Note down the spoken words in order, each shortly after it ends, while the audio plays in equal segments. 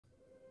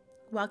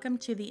Welcome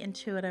to the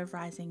Intuitive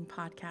Rising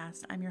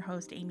podcast. I'm your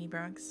host, Amy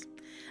Brooks.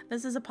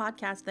 This is a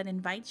podcast that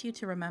invites you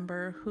to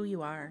remember who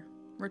you are,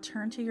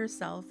 return to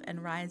yourself,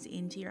 and rise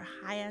into your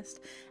highest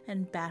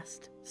and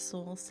best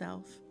soul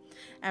self.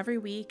 Every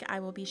week,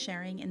 I will be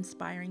sharing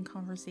inspiring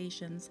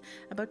conversations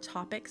about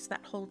topics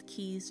that hold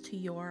keys to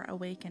your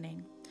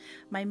awakening.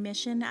 My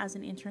mission as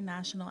an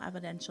international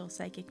evidential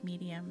psychic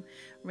medium,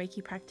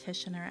 Reiki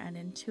practitioner, and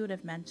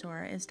intuitive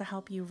mentor is to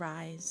help you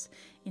rise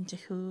into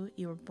who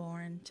you were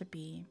born to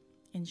be.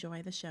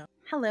 Enjoy the show.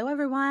 Hello,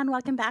 everyone.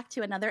 Welcome back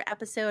to another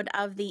episode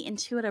of the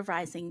Intuitive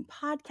Rising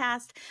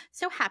podcast.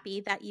 So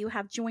happy that you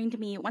have joined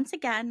me once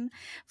again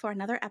for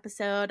another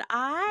episode.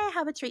 I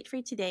have a treat for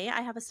you today.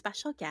 I have a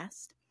special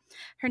guest.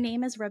 Her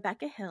name is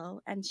Rebecca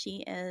Hill, and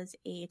she is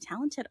a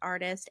talented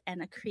artist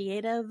and a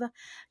creative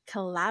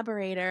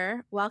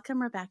collaborator.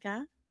 Welcome,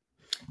 Rebecca.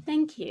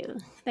 Thank you.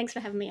 Thanks for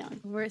having me on.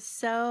 We're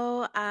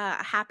so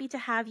happy to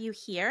have you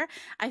here.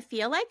 I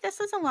feel like this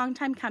is a long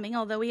time coming,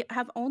 although we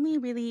have only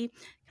really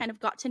kind of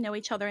got to know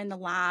each other in the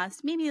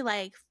last maybe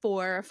like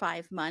 4 or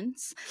 5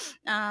 months.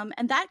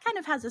 And that kind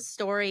of has a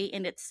story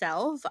in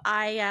itself.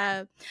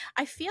 I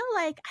feel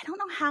like, I don't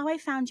know how I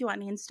found you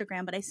on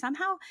Instagram, but I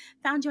somehow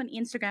found you on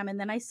Instagram. And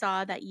then I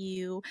saw that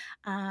you're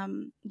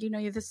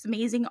this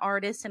amazing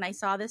artist. And I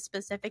saw this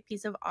specific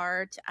piece of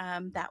art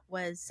that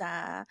was,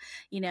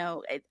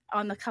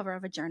 on the cover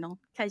of a journal,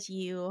 because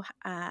you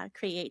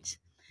create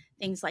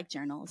things like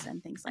journals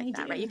and things like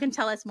that, right? You can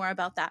tell us more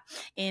about that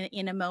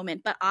in a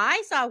moment. But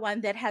I saw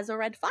one that has a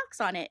red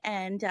fox on it,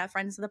 and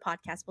friends of the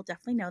podcast will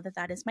definitely know that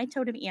that is my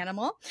totem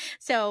animal.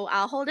 So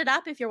I'll hold it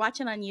up if you're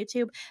watching on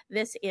YouTube.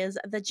 This is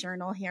the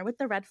journal here with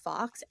the red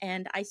fox,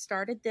 and I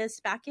started this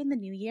back in the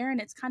new year, and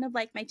it's kind of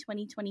like my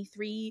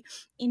 2023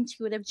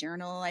 intuitive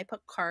journal. I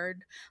put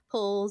card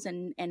pulls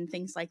and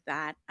things like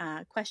that,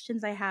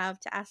 questions I have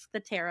to ask the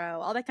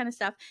tarot, all that kind of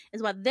stuff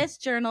is what this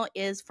journal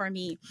is for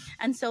me.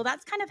 And so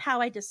that's kind of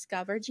how I discovered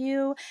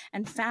you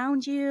and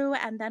found you,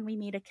 and then we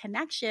made a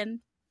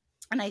connection.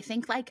 And I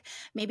think like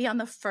maybe on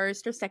the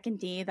first or second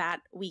day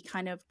that we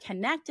kind of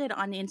connected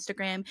on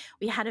Instagram,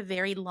 we had a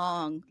very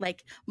long,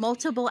 like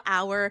multiple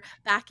hour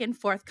back and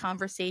forth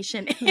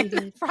conversation in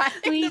the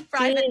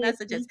private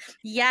messages.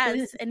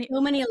 Yes. And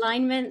so many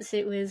alignments.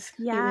 It was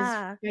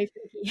very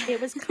freaky. It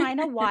was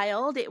kind of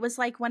wild. It was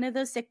like one of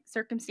those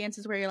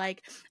circumstances where you're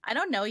like, I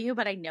don't know you,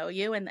 but I know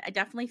you. And I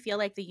definitely feel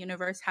like the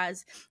universe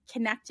has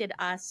connected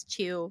us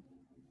to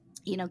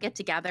get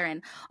together,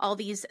 and all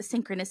these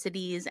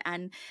synchronicities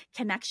and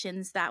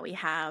connections that we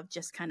have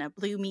just kind of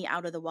blew me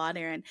out of the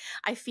water. And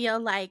I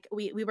feel like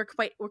we're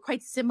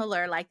quite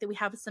similar, like that we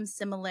have some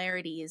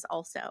similarities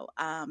also.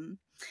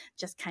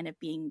 Just kind of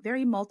being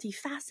very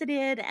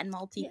multifaceted and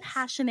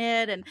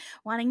multi-passionate, and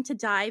wanting to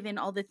dive in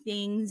all the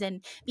things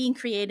and being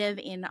creative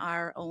in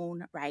our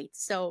own right.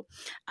 So,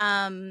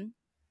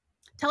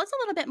 tell us a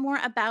little bit more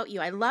about you.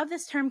 I love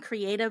this term,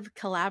 creative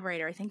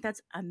collaborator. I think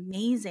that's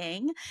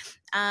amazing.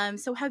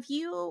 So have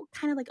you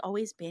kind of like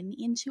always been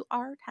into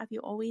art? Have you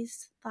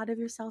always thought of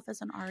yourself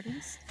as an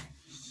artist?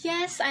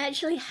 Yes, I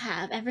actually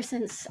have, ever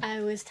since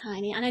I was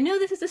tiny. And I know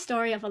this is the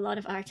story of a lot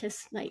of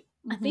artists. Like,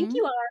 I think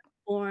you are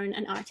born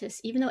an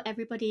artist, even though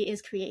everybody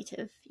is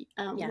creative.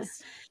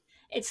 Yes.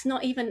 It's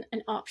not even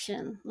an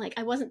option. Like,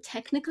 I wasn't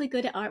technically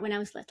good at art when I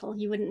was little.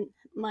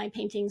 My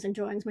paintings and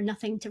drawings were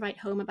nothing to write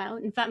home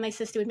about. In fact, my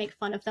sister would make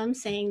fun of them,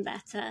 saying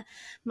that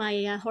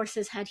my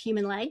horses had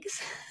human legs.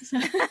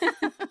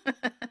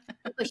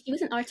 But she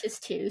was an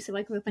artist too, so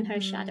I grew up in her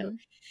shadow.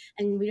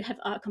 And we would have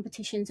art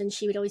competitions, and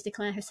she would always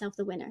declare herself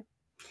the winner.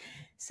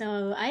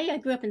 So I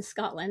grew up in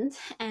Scotland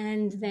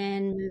and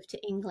then moved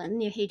to England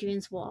near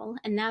Hadrian's Wall.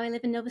 And now I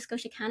live in Nova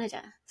Scotia,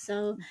 Canada.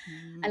 So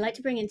I like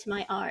to bring into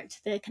my art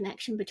the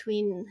connection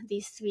between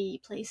these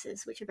 3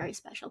 places, which are very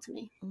special to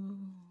me.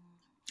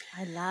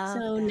 I love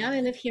So that. now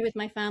I live here with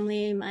my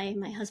family, my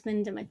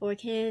husband and my 4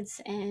 kids.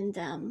 And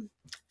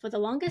for the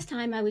longest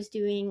time, I was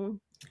doing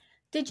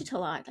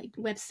digital art, like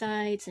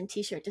websites and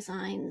t-shirt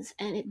designs,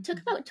 and it took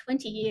about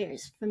 20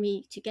 years for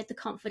me to get the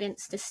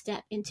confidence to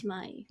step into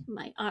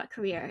my art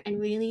career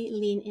and really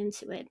lean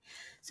into it.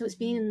 So it's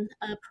been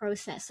a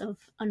process of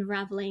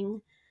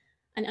unraveling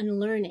and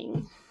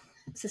unlearning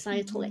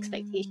societal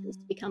expectations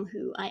to become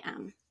who I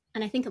am,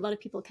 and I think a lot of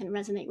people can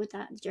resonate with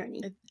that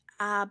journey.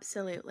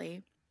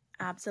 Absolutely.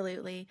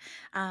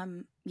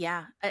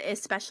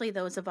 Especially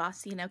those of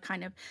us,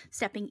 kind of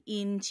stepping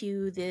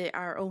into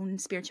our own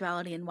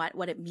spirituality and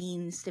what it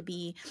means to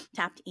be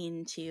tapped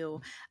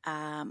into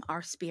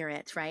our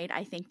spirit, right?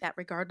 I think that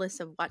regardless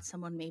of what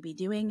someone may be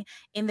doing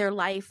in their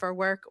life or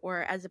work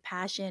or as a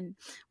passion,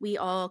 we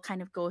all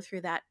kind of go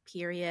through that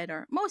period,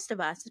 or most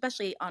of us,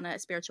 especially on a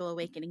spiritual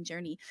awakening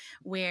journey,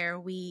 where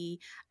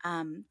we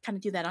kind of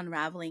do that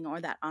unraveling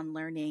or that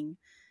unlearning.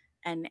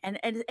 And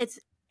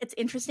it's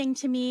interesting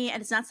to me,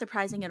 and it's not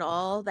surprising at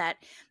all that,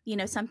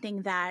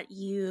 something that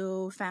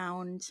you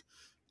found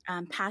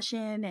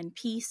passion and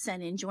peace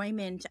and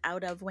enjoyment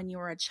out of when you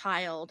were a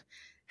child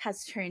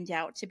has turned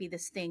out to be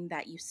this thing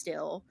that you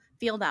still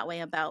feel that way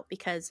about,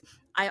 because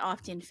I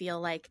often feel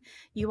like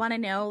you want to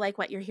know like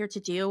what you're here to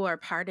do, or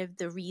part of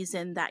the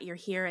reason that you're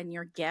here and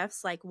your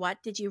gifts. Like,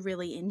 what did you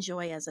really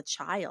enjoy as a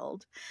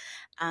child?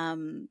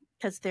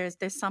 Because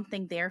there's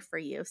something there for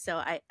you. So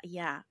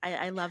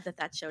I love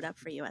that showed up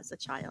for you as a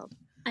child.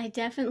 I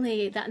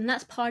definitely and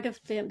that's part of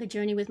the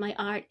journey with my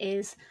art,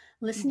 is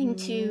listening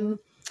Mm-hmm.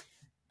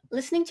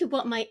 to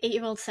what my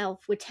 8-year-old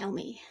self would tell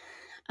me,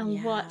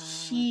 and what Yeah.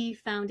 she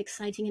found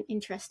exciting and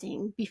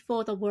interesting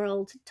before the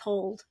world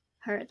told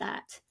her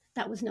that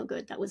that was no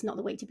good, that was not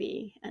the way to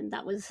be, and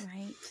that was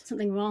Right.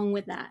 something wrong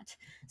with that.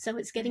 So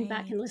it's getting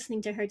back Right. and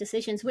listening to her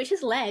decisions, which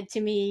has led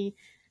to me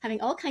having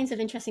all kinds of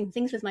interesting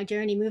things with my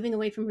journey, moving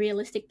away from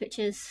realistic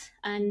pictures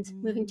and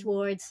moving Mm.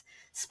 towards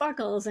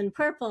sparkles and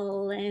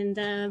purple and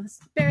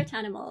spirit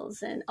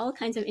animals and all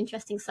kinds of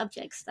interesting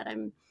subjects that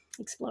I'm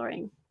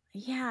exploring.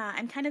 Yeah,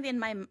 I'm kind of in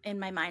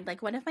my mind,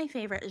 like one of my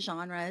favorite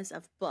genres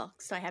of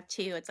books. So I have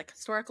two. It's like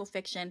historical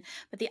fiction,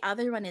 but the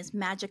other one is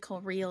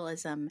magical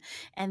realism.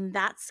 And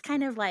that's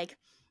kind of like,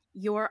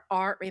 your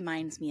art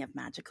reminds me of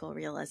magical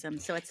realism.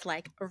 So it's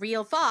like a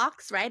real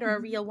fox, right? Or a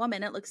real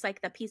woman. It looks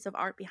like the piece of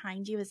art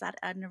behind you. Is that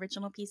an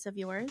original piece of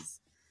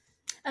yours?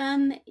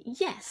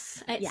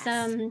 Yes,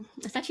 Yes.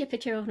 it's actually a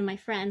picture of one of my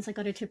friends. I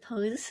got her to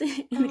pose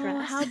in the Oh,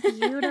 grass. how That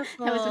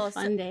was a beautiful. So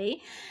fun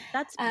day.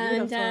 that's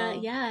And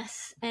beautiful.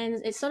 yes,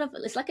 and it's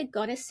like a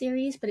goddess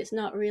series, but it's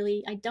not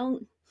really. I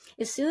don't.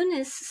 As soon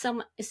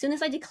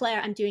as I declare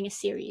I'm doing a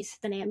series,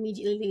 then I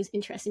immediately lose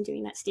interest in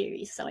doing that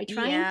series. So I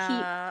try and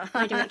keep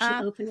my direction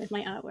Yeah. open with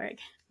my artwork.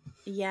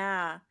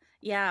 Yeah.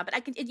 Yeah, but I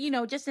can,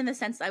 just in the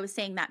sense I was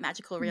saying that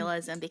magical Mm.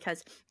 realism,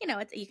 because,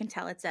 you can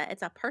tell it's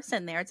a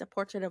person there, it's a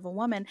portrait of a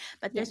woman,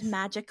 but there's Yes.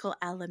 magical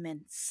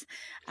elements.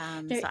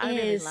 There So I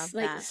really is, love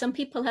like, that. some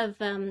people have,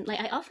 like,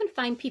 I often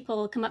find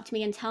people come up to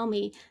me and tell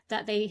me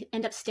that they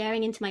end up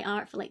staring into my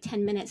art for like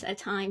 10 minutes at a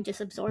time,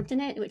 just absorbed in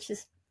it, which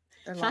is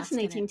They're lost in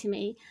it. fascinating to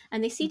me.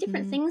 And they see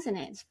different Hmm. things in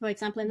it. For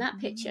example, in that Hmm.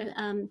 picture,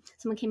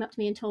 someone came up to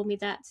me and told me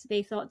that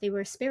they thought they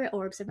were spirit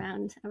orbs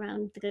around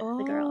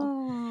the girl.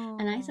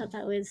 And I thought Oh,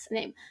 that was,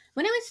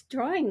 when I was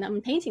drawing them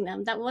and painting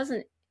them, that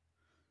wasn't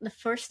the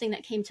first thing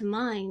that came to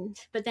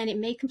mind, but then it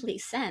made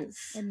complete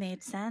sense. it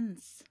made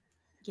sense.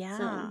 So,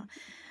 Yeah.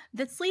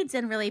 This leads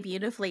in really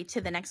beautifully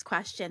to the next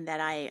question that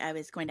I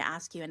was going to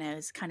ask you. And I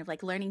was kind of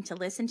like learning to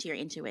listen to your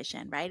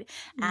intuition, right?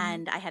 mm.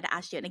 And I had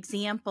asked you an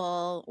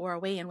example or a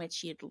way in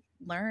which you'd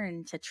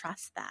learn to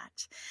trust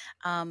that.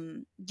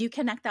 Do you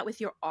connect that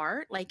with your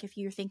art? Like, if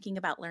you're thinking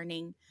about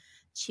learning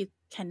to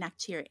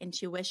connect to your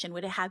intuition,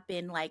 would it have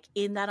been like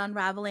in that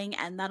unraveling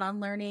and that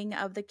unlearning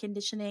of the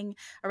conditioning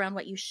around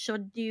what you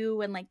should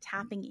do, and like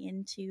tapping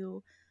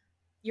into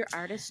your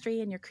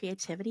artistry and your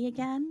creativity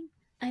again?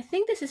 I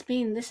think has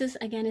been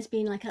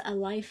like a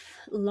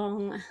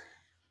lifelong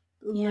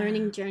Yeah.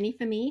 learning journey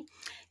for me,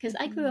 because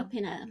I grew Mm-hmm. up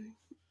in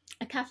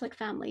a Catholic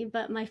family,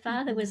 but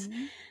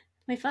Mm-hmm.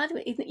 my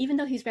father, even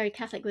though he was very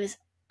Catholic, was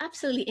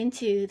absolutely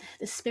into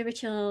the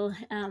spiritual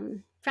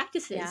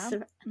practices. Yeah.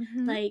 So,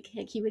 Mm-hmm. like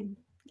he would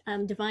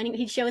divining.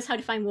 He'd show us how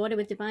to find water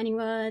with divining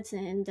rods,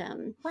 and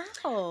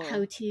how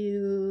Wow.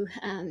 to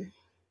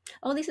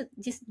all these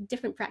just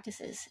different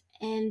practices.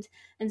 And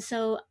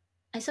so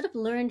I sort of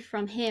learned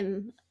from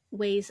him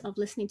ways of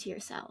listening to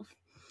yourself.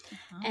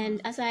 Uh-huh.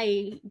 And as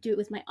I do it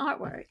with my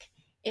artwork,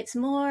 it's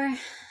more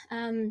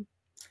um,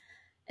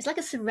 it's like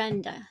a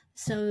surrender.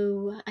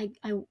 So I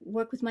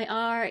work with my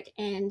art,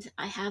 and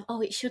I have,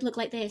 oh, it should look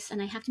like this,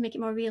 and I have to make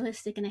it more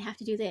realistic, and I have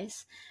to do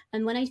this.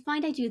 And when I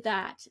find I do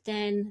that,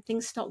 then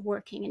things stop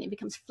working and it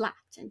becomes flat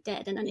and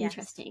dead and Yes.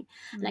 uninteresting.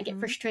 And I get Mm-hmm.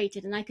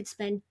 frustrated, and I could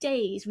spend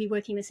days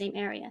reworking the same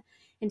area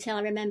until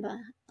I remember,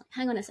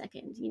 hang on a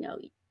second, you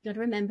got to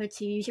remember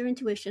to use your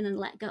intuition and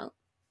let go.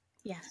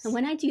 And Yes.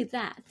 when I do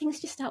that, things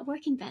just start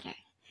working better.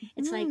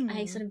 It's like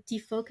I Hmm. sort of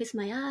defocus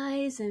my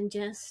eyes and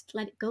just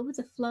let it go with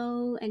the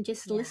flow, and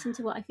just Yeah. listen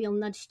to what I feel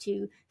nudged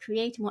to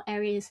create and what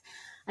areas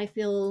I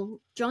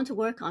feel drawn to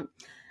work on,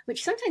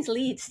 which sometimes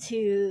leads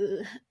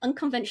to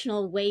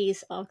unconventional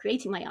ways of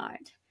creating my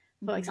art.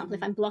 For example, if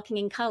Mm-hmm. I'm blocking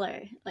in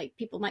color, like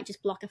people might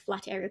just block a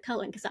flat area of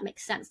coloring because that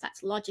makes sense,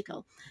 that's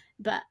logical.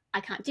 But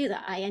I can't do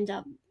that. I end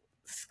up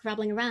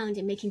scrabbling around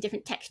and making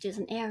different textures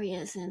and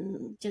areas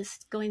and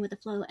just going with the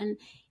flow. And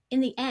in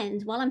the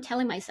end, while I'm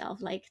telling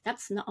myself, like,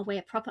 that's not a way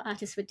a proper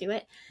artist would do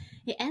it,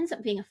 it ends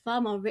up being a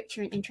far more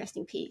richer and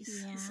interesting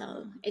piece. Yeah.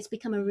 So it's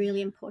become a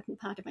really important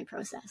part of my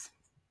process.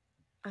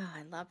 Oh,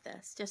 I love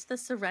this. Just the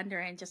surrender,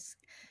 and just,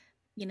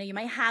 you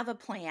might have a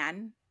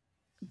plan,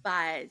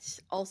 but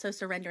also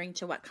surrendering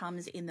to what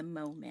comes in the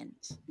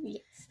moment.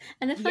 Yes.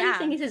 And the funny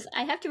thing Yeah. is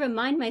I have to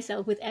remind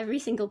myself with every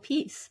single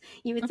piece.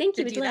 You would think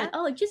To you would do learn, that.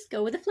 oh, just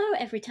go with the flow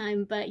every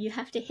time, but you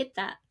have to hit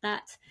that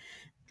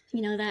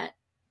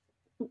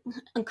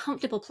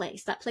uncomfortable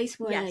place, that place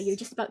where Yes. you're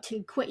just about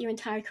to quit your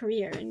entire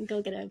career and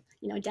go get a,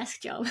 you know,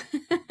 desk job.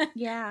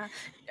 Yeah.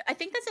 I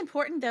think that's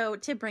important though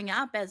to bring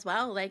up as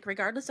well, like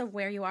regardless of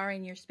where you are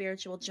in your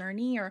spiritual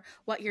journey or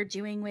what you're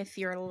doing with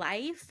your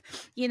life,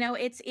 you know,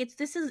 it's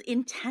this is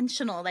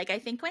intentional. Like I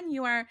think when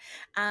you are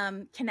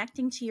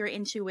connecting to your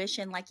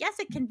intuition, like yes,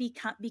 it can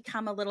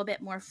become a little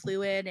bit more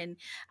fluid and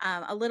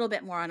a little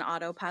bit more on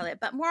autopilot,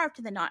 but more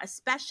often than not,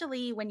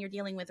 especially when you're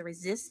dealing with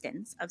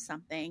resistance of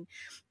something,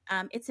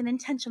 it's an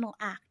intentional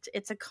act.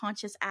 It's a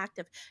conscious act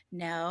of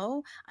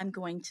no, I'm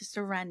going to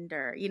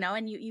surrender, you know,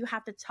 and you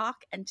have to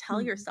talk and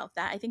tell yourself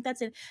that. I think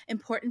that's an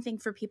important thing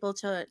for people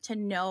to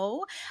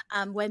know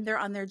when they're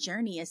on their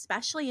journey,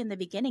 especially in the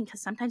beginning,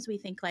 because sometimes we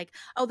think like,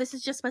 oh, this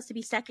is just supposed to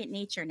be second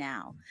nature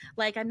now.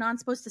 Like I'm not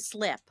supposed to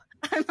slip.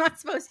 I'm not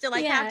supposed to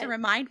like have to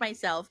remind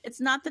myself. It's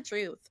not the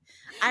truth.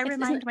 I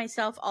remind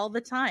myself all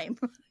the time.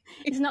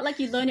 It's not like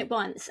you learn it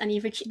once and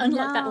you've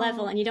unlocked that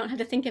level and you don't have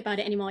to think about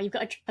it anymore. You've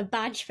got a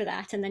badge for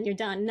that and then you're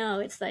done. No,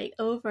 it's like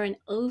over and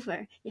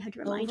over. You have to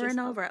remind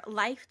yourself. Over and over,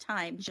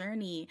 lifetime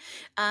journey.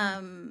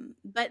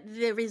 But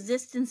the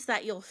resistance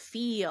that you'll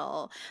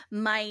feel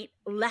might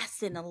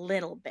lessen a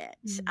little bit.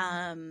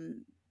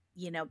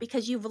 You know,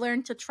 because you've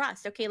learned to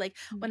trust. Okay, like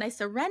when I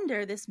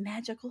surrender, this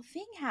magical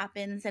thing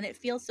happens and it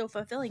feels so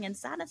fulfilling and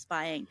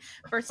satisfying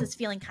versus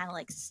feeling kind of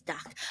like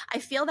stuck. I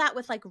feel that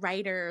with like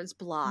writer's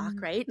block,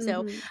 right?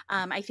 So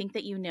I think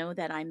that you know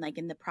that I'm like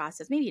in the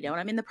process, maybe you don't,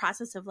 I'm in the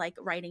process of like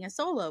writing a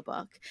solo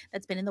book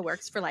that's been in the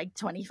works for like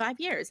 25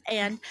 years.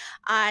 And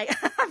I'm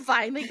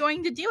finally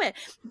going to do it.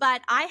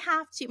 But I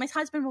have to, my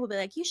husband will be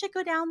like, you should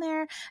go down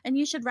there and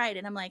you should write.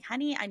 And I'm like,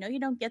 honey, I know you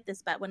don't get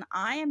this, but when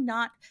I am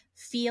not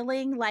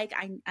feeling like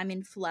I'm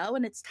in flow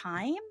and it's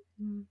time,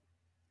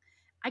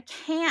 I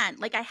can't,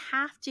 like I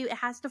have to, it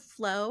has to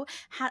flow.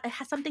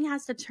 Something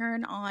has to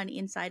turn on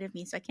inside of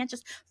me. So I can't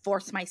just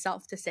force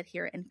myself to sit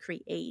here and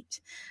create.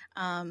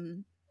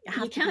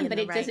 You can, but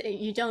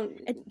you don't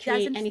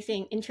create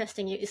anything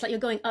interesting. It's like you're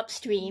going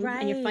upstream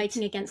and you're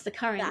fighting against the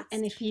current.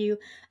 And if you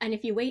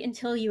wait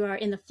until you are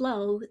in the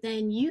flow,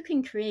 then you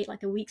can create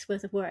like a week's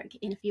worth of work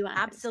in a few hours.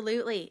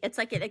 Absolutely. It's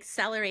like it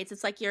accelerates.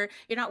 It's like you're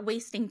not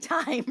wasting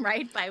time,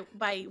 right?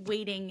 By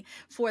waiting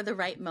for the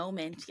right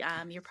moment.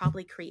 You're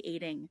probably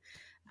creating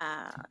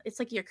it's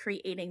like you're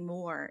creating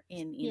more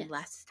in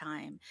less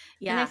time.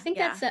 Yeah. And I think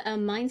that's a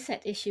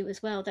mindset issue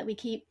as well, that we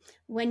keep,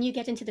 when you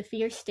get into the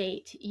fear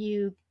state,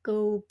 you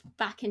go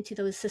back into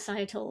those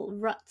societal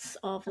ruts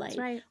of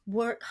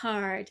work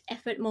hard,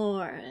 effort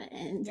more,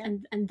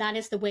 and that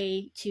is the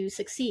way to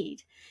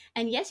succeed.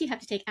 And yes, you have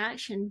to take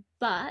action,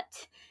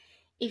 but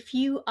if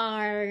you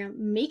are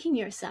making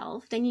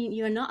yourself, then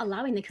you're not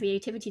allowing the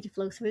creativity to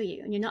flow through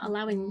you, and you're not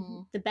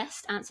allowing the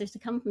best answers to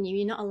come from you.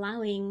 You're not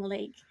allowing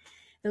like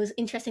those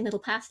interesting little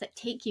paths that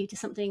take you to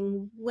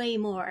something way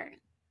more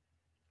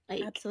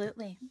like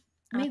absolutely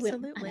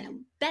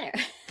better.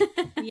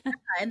 Yeah,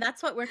 and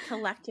that's what we're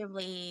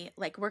collectively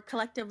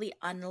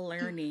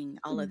unlearning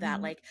all of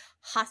that, like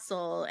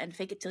hustle and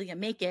fake it till you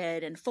make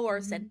it and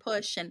force and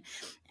push,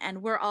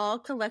 and we're all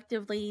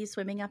collectively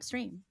swimming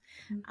upstream.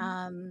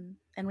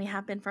 And we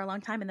have been for a long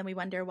time, and then we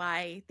wonder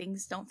why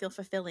things don't feel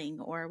fulfilling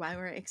or why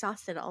we're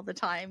exhausted all the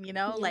time, you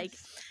know? Like,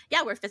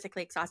 yeah, we're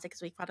physically exhausted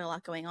because we've got a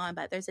lot going on,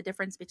 but there's a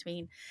difference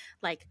between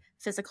like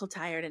physical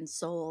tired and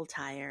soul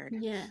tired.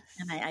 Yes.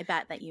 And I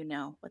bet that you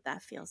know what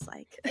that feels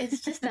like. It's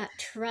just that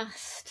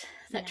trust,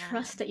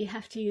 trust that you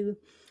have to,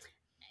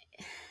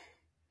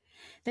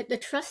 that the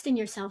trust in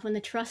yourself and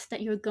the trust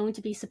that you're going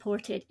to be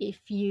supported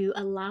if you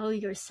allow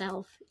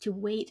yourself to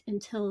wait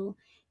until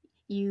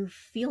you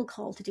feel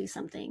called to do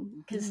something.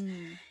 Because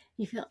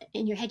you feel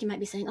in your head, you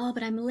might be saying, oh,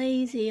 but I'm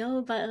lazy.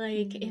 Oh, but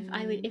like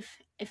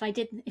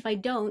if I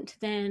don't,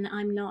 then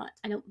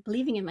I don't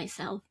believing in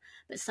myself.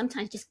 But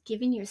sometimes just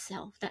giving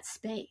yourself that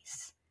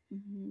space,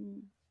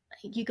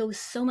 you go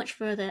so much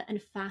further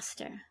and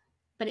faster.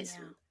 But it's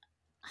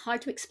hard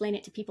to explain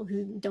it to people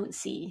who don't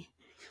see,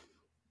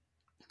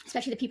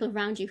 especially the people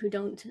around you who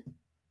don't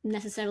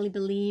necessarily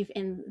believe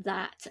in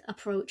that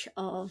approach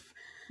of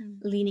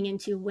leaning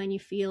into when you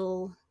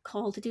feel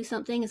called to do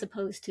something as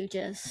opposed to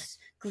just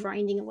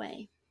grinding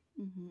away.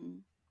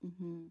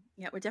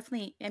 Yeah, we're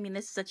definitely, I mean,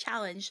 this is a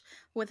challenge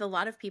with a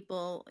lot of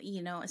people,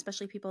 you know,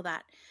 especially people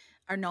that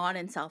are not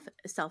in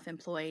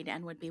self-employed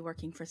and would be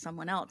working for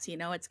someone else. You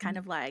know, it's kind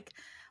of like,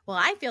 well,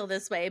 I feel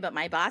this way, but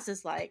my boss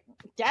is like,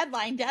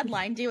 deadline,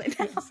 do it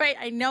now, right?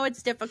 I know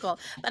it's difficult,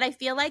 but I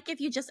feel like if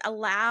you just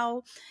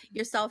allow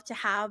yourself to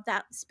have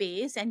that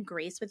space and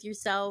grace with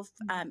yourself,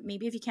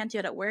 maybe if you can't do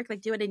it at work,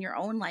 like do it in your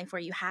own life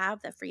where you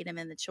have the freedom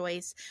and the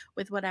choice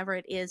with whatever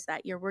it is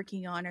that you're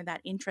working on or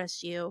that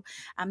interests you,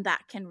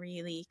 that can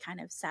really kind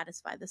of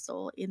satisfy the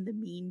soul in the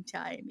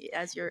meantime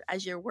as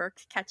your work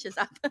catches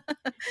up.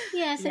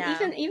 Yes,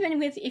 and even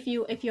with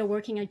if you're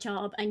working a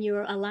job and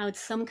you're allowed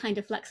some kind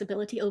of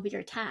flexibility over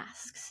your tasks,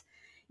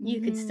 you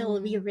could still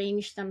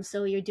rearrange them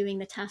so you're doing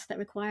the tasks that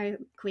require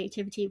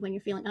creativity when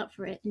you're feeling up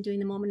for it and doing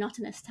the more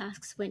monotonous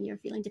tasks when you're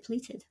feeling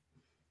depleted.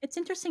 It's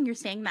interesting you're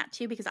saying that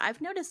too, because I've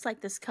noticed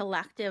like this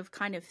collective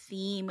kind of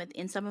theme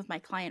within some of my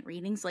client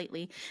readings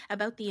lately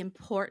about the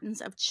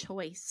importance of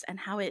choice and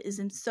how it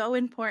is so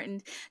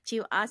important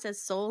to us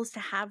as souls to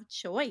have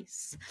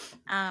choice.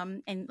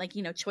 And like,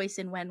 you know, choice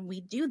in when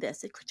we do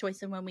this,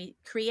 choice in when we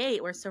create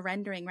or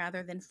surrendering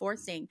rather than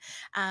forcing.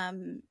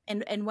 And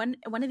one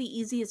of the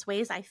easiest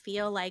ways I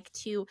feel like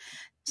to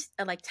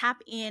like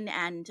tap in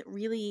and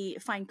really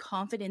find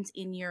confidence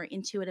in your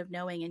intuitive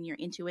knowing and your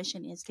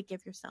intuition is to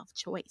give yourself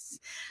choice,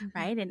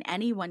 right? And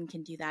anyone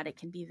can do that. It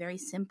can be very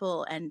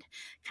simple and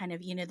kind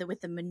of, you know, with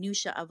the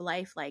minutia of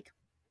life, like,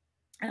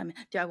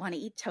 do I want to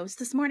eat toast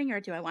this morning or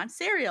do I want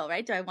cereal,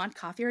 right? Do I want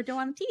coffee or do I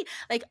want tea?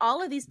 Like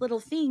all of these little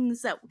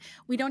things that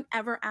we don't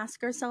ever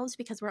ask ourselves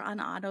because we're on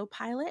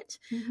autopilot.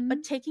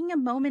 But taking a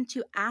moment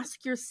to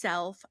ask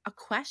yourself a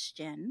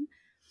question,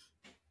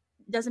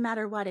 doesn't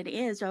matter what it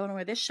is, do I want to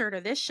wear this shirt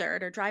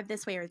or drive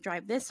this way or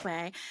drive this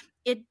way?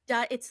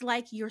 It's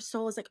like your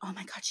soul is like, oh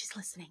my God, she's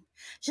listening.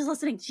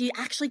 She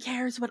actually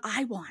cares what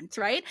I want,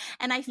 right?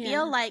 And I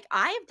feel like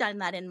I've done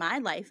that in my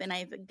life, and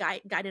I've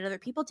guided other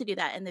people to do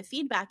that. And the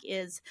feedback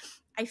is,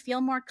 I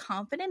feel more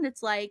confident.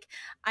 It's like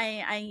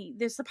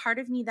there's a part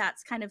of me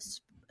that's kind of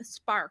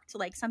sparked,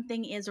 like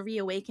something is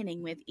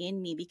reawakening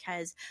within me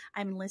because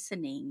I'm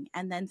listening,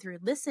 and then through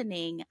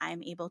listening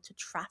I'm able to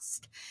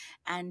trust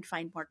and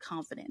find more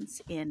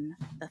confidence in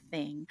the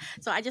thing.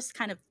 So I just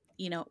kind of,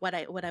 you know, what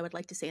I would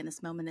like to say in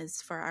this moment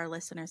is for our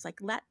listeners, like,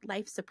 let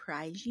life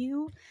surprise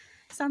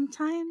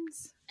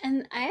sometimes.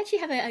 And I actually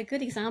have a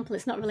good example.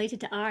 It's not related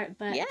to art,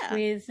 but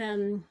with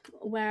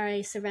where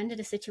I surrendered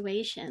a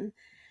situation.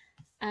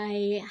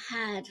 It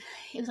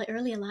was like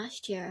earlier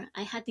last year,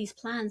 I had these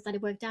plans that I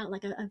worked out,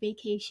 like a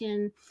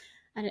vacation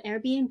at an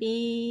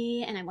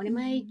Airbnb, and I wanted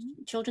my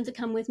children to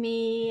come with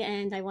me,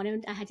 and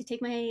I had to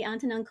take my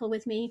aunt and uncle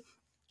with me,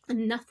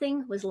 and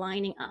nothing was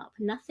lining up.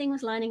 Nothing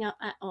was lining up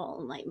at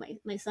all.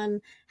 My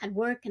son had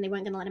work, and they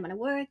weren't going to let him out of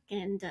work,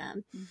 and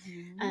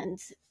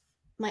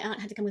my aunt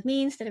had to come with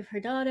me instead of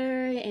her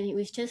daughter, and it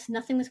was just,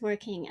 nothing was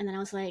working. And then I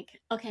was like,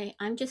 okay,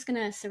 I'm just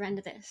going to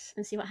surrender this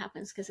and see what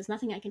happens, because there's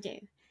nothing I can do.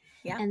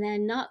 Yeah. And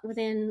then not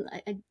within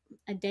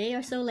a day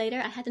or so later,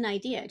 I had an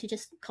idea to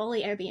just call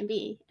the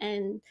Airbnb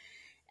and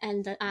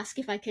ask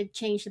if I could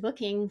change the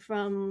booking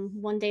from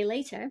one day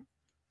later.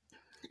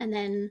 And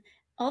then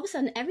all of a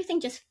sudden, everything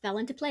just fell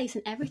into place,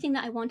 and everything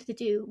that I wanted to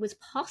do was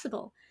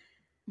possible.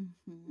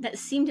 That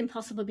seemed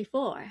impossible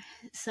before.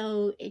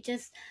 So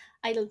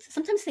I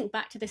sometimes think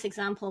back to this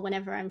example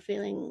whenever I'm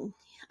feeling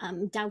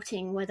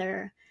doubting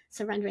whether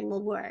surrendering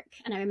will work.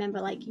 And I remember,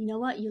 like, you know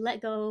what, you let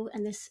go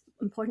and this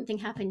important thing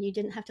happened. You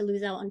didn't have to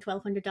lose out on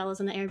 $1,200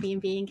 on the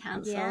Airbnb and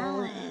cancel.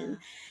 And,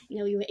 you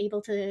know, you were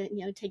able to,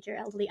 you know, take your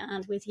elderly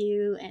aunt with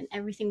you, and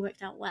everything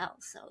worked out well.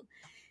 So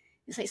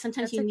it's like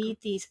sometimes you need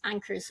these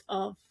anchors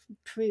of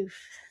proof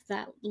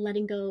that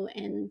letting go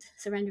and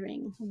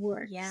surrendering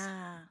works.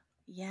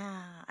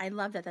 Yeah, I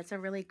love that. That's a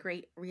really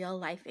great real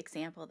life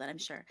example that I'm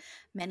sure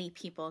many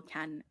people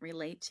can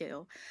relate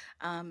to.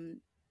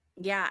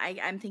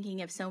 I'm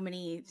thinking of so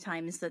many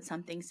times that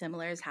something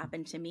similar has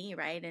happened to me,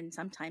 right? And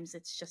sometimes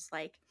it's just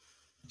like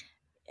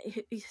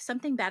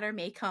something better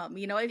may come.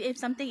 You know,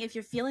 if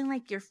you're feeling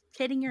like you're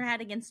hitting your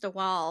head against a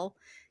wall,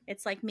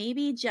 it's like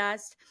maybe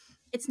just,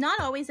 it's not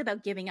always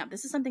about giving up.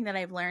 This is something that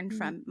I've learned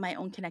from my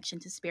own connection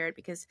to spirit,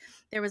 because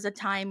there was a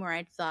time where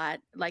I thought,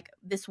 like,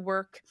 this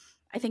work,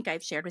 I think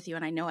I've shared with you,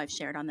 and I know I've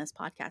shared on this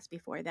podcast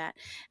before, that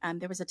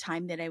there was a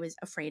time that I was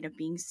afraid of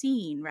being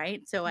seen,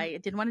 right? So I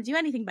didn't want to do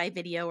anything by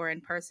video or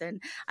in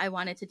person. I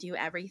wanted to do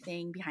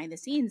everything behind the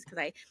scenes because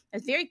I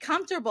was very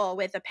comfortable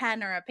with a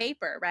pen or a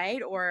paper,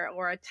 right?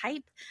 Or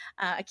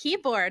a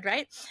keyboard,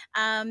 right?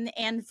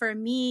 And for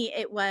me,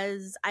 it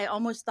was, I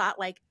almost thought,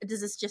 like,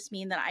 does this just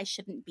mean that I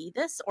shouldn't be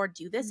this or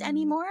do this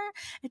anymore?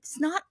 It's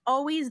not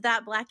always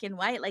that black and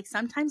white. Like,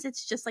 sometimes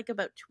it's just like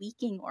about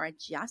tweaking or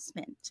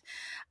adjustment.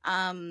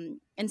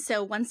 And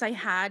so once I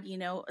had, you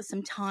know,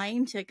 some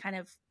time to kind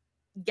of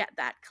get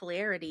that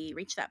clarity,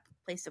 reach that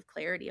place of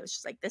clarity, I was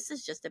just like, this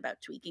is just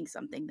about tweaking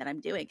something that I'm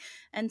doing.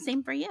 And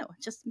same for you.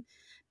 Just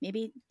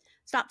maybe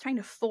stop trying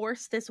to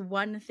force this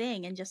one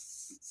thing and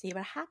just see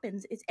what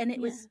happens.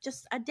 It was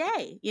just a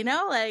day, you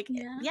know, like,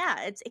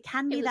 it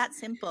can be that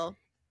simple.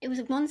 It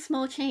was one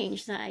small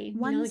change that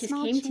just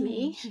came to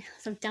me.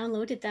 So I've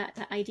downloaded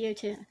that idea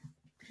to,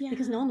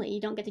 because normally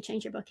you don't get to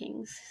change your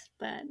bookings,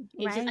 but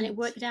it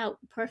worked out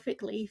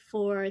perfectly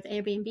for the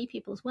Airbnb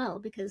people as well,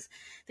 because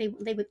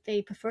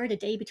they preferred a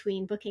day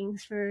between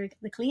bookings for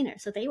the cleaner,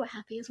 so they were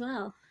happy as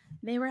well.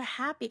 They were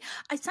happy.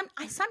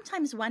 I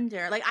sometimes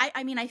wonder, like,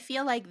 I mean, I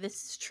feel like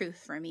this is truth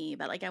for me,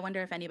 but like, I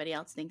wonder if anybody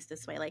else thinks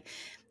this way. Like,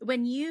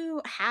 when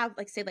you have,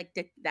 like, say, like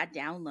that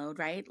download,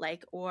 right?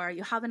 Like, or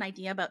you have an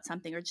idea about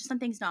something, or just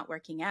something's not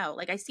working out.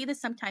 Like, I see this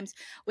sometimes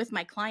with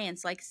my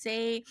clients, like,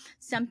 say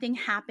something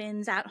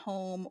happens at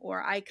home,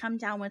 or I come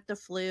down with the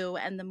flu,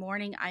 and the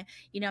morning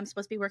I'm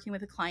supposed to be working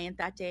with a client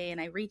that day,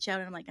 and I reach out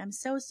and I'm like, I'm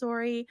so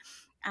sorry.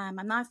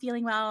 I'm not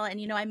feeling well.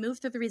 And, I move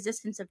through the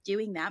resistance of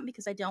doing that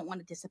because I don't want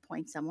to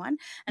disappoint someone.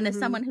 And as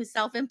someone who's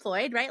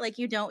self-employed, right? Like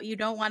you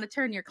don't want to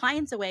turn your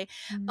clients away,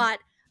 but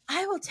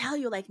I will tell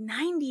you, like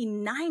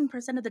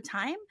 99% of the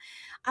time,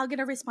 I'll get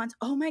a response,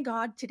 oh my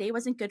God, today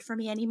wasn't good for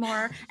me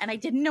anymore. And I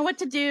didn't know what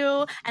to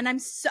do. And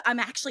I'm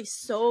actually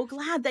so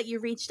glad that you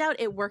reached out.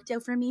 It worked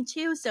out for me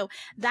too. So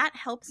that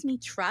helps me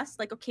trust,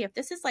 like, okay, if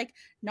this is like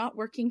not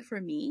working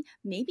for me,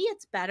 maybe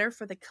it's better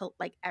for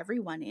like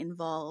everyone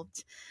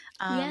involved.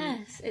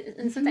 Yes.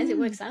 And sometimes it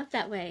works out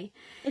that way.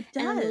 It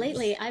does. And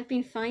lately I've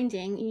been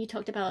finding, you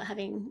talked about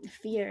having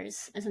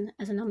fears as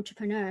an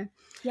entrepreneur.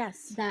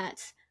 Yes.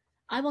 That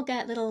I will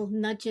get little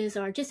nudges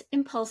or just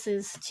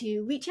impulses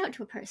to reach out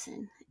to a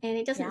person, and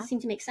it doesn't seem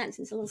to make sense.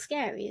 It's a little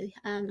scary.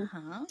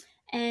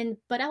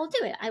 But I will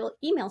do it. I will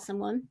email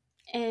someone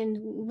and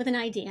with an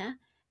idea,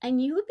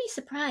 and you would be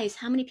surprised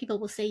how many people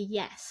will say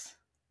yes.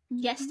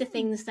 Yes to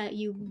things that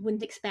you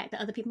wouldn't expect, that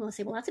other people will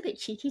say, well, that's a bit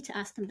cheeky to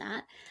ask them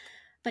that.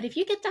 But if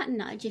you get that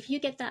nudge, if you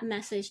get that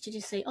message to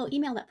just say, oh,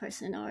 email that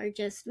person or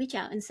just reach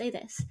out and say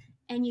this,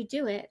 and you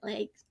do it,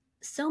 like,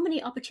 so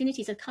many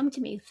opportunities have come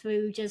to me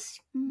through just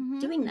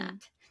doing that.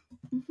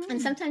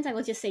 And sometimes I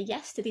will just say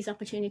yes to these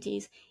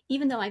opportunities,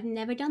 even though I've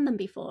never done them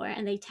before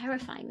and they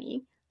terrify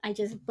me. I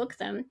just book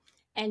them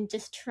and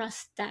just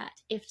trust that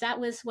if that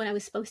was what I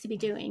was supposed to be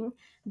doing,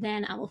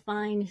 then I will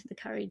find the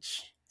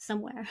courage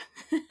somewhere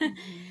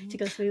to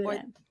go through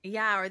with it.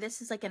 Yeah, or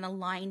this is like an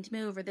aligned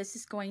move, or this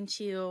is going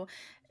to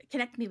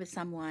connect me with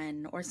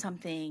someone or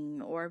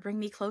something, or bring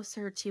me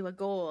closer to a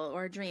goal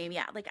or a dream.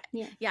 Yeah, like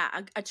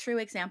a true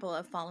example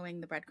of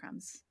following the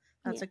breadcrumbs.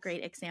 That's a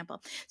great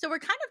example. So we're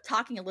kind of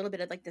talking a little bit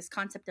of like this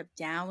concept of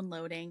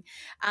downloading.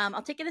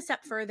 I'll take it a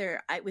step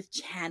further with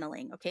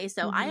channeling. Okay,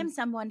 so I am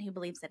someone who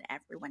believes that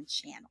everyone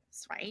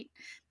channels, right?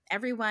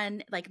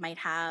 Everyone like might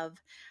have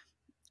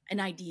an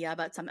idea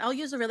about something.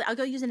 I'll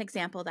go use an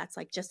example that's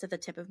like just at the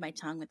tip of my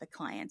tongue with a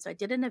client. So I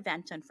did an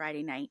event on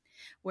Friday night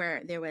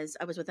where I was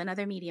with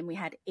another medium. We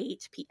had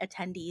 8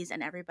 attendees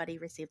and everybody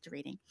received a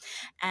reading.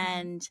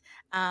 And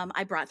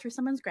I brought through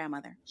someone's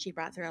grandmother. She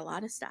brought through a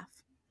lot of stuff.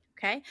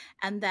 Okay.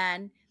 And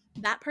then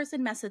that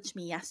person messaged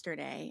me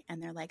yesterday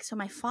and they're like, so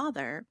my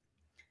father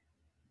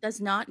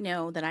does not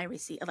know that I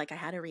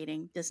had a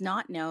reading, does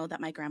not know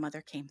that my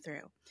grandmother came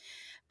through.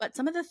 But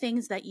some of the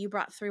things that you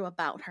brought through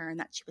about her and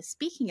that she was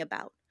speaking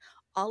about,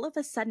 all of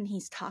a sudden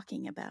he's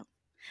talking about.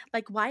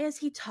 Like, why is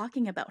he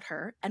talking about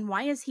her? And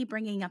why is he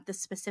bringing up the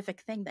specific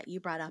thing that you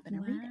brought up in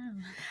a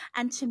reading?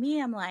 And to me,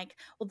 I'm like,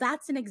 well,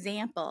 that's an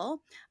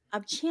example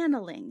of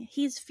channeling.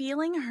 He's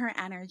feeling her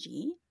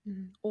energy,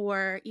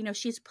 or,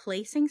 she's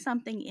placing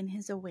something in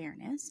his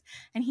awareness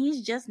and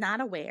he's just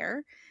not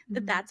aware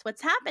that that's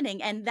what's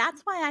happening. And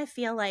that's why I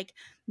feel like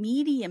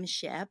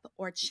mediumship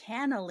or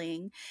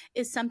channeling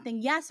is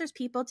something, yes, there's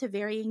people to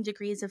varying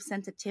degrees of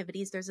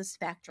sensitivities. There's a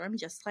spectrum,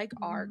 just like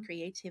art,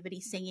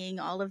 creativity, singing,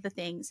 all of the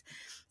things.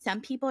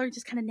 Some people are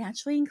just kind of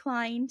naturally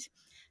inclined.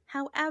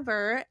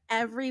 However,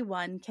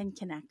 everyone can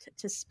connect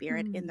to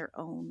spirit in their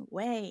own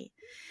way.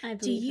 I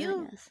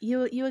believe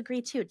you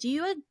agree too? Do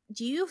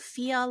you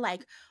feel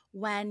like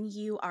when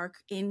you are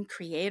in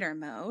creator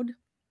mode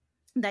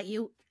that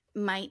you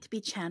might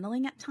be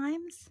channeling at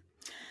times?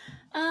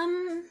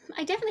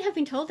 I definitely have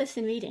been told this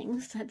in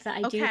readings that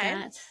I do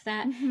that,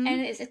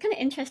 and it's kind of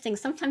interesting.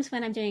 Sometimes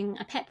when I'm doing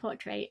a pet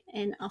portrait,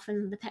 and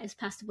often the pet has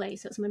passed away,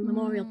 so it's my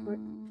memorial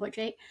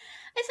portrait,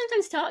 I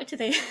sometimes talk to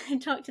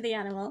the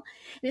animal.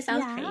 And it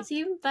sounds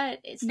crazy, but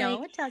it's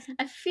no, it doesn't.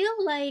 I feel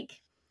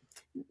like,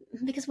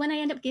 because when I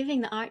end up giving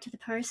the art to the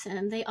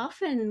person, they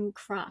often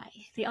cry.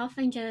 They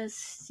often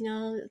just,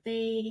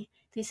 they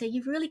say,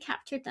 you've really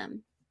captured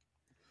them.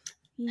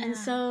 Yeah. And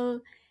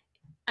so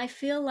I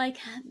feel like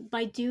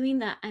by doing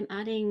that,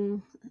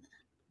 I'm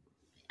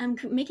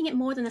making it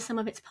more than the sum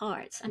of its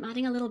parts. I'm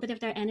adding a little bit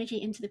of their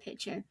energy into the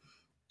picture.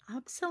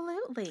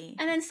 Absolutely.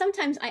 And then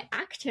sometimes I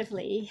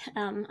actively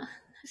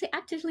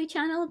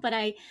channel, but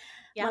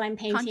while I'm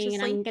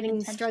painting and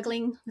I'm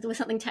struggling with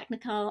something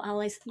technical,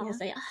 I'll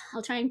say,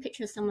 I'll try and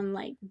picture someone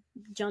like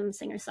John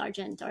Singer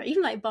Sargent, or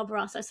even like Bob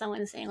Ross, or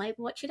someone saying like,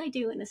 what should I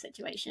do in this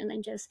situation?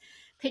 And just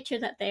picture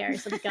that they're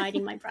sort of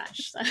guiding my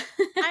brush. So.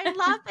 I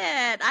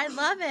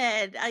love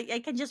it.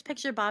 I can just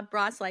picture Bob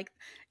Ross like,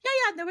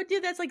 they would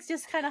do this, like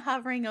just kind of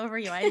hovering over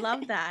you. I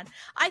love that.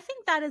 I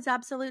think that is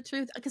absolute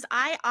truth, because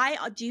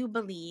I do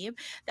believe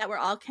that we're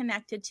all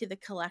connected to the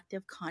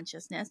collective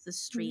consciousness, the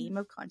stream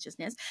of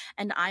consciousness.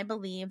 And I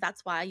believe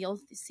that's why you'll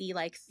see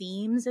like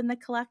themes in the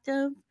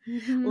collective.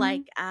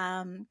 Like,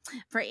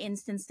 for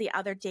instance, the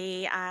other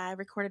day I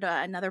recorded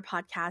another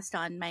podcast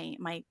on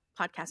my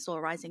podcast Soul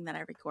Rising that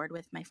I record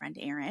with my friend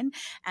Erin,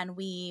 and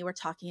we were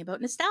talking about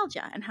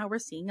nostalgia and how we're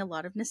seeing a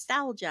lot of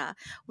nostalgia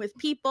with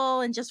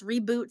people and just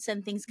reboots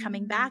and things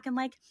coming back, and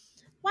like,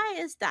 why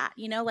is that?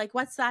 Like,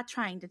 what's that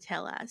trying to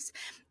tell us?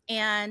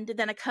 And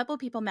then a couple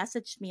people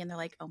messaged me and they're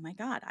like, oh my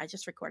God, I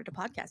just recorded a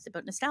podcast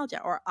about nostalgia,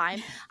 or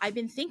I've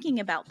been thinking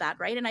about that.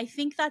 Right. And I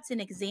think that's an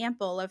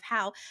example of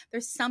how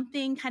there's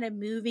something kind of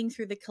moving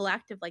through the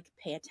collective, like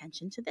pay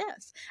attention to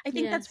this. I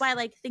think that's why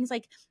like things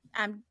like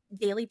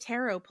daily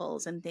tarot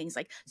pulls and things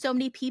like so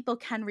many people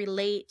can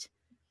relate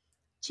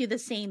to the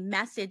same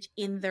message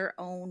in their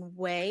own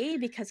way,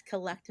 because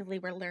collectively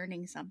we're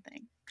learning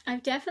something.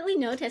 I've definitely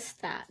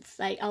noticed that.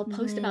 Like I'll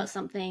post about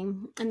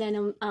something and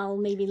then I'll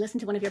maybe listen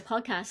to one of your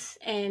podcasts,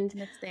 and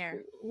it's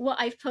there. What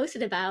I've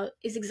posted about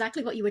is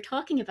exactly what you were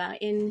talking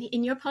about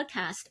in your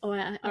podcast,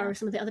 or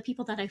some of the other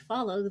people that I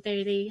follow.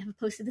 They have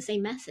posted the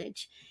same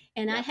message,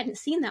 and I hadn't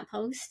seen that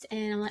post,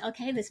 and I'm like,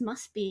 okay, this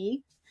must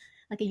be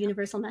like a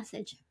universal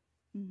message.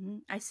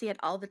 I see it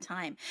all the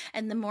time.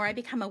 And the more I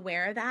become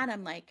aware of that,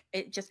 I'm like,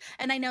 it just,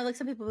 and I know like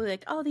some people will be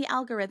like, oh, the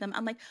algorithm.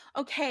 I'm like,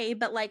 okay,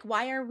 but like,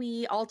 why are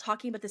we all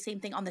talking about the same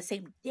thing on the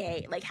same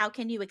day? Like, how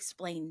can you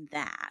explain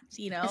that?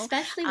 You know,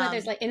 especially when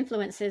there's like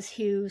influencers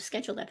who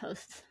schedule their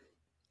posts.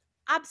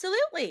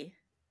 Absolutely.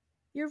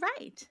 You're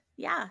right.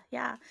 Yeah.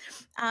 Yeah.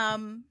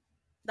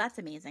 That's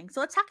amazing.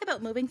 So let's talk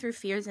about moving through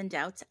fears and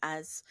doubts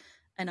as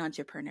an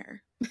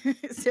entrepreneur.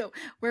 So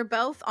we're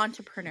both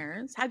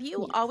entrepreneurs. Have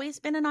you always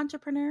been an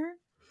entrepreneur?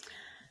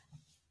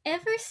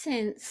 Ever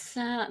since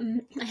I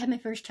had my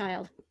first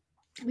child.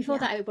 Before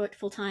that, I worked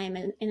full-time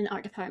in an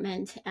art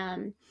department.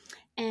 And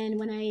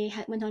when I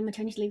went on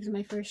maternity leave with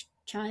my first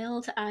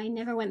child, I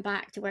never went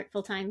back to work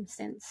full-time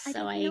since.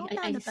 So I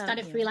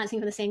started freelancing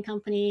for the same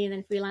company, and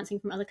then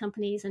freelancing from other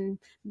companies, and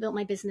built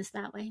my business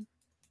that way.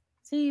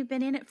 So you've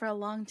been in it for a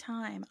long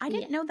time. I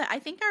didn't know that. I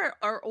think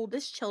our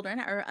oldest children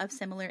are of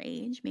similar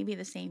age, maybe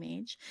the same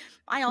age.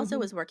 I also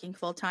was working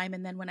full time,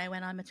 and then when I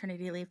went on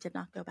maternity leave, did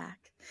not go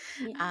back.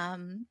 Yeah.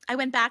 I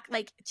went back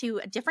like to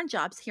different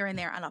jobs here and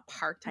there on a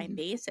part-time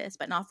basis,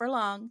 but not for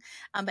long.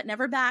 But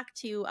never back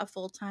to a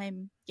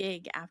full-time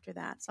gig after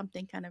that.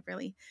 Something kind of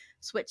really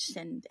switched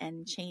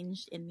and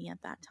changed in me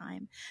at that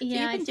time.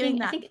 Yeah, so you've been doing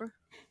that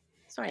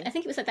I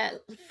think it was like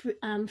that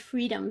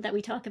freedom that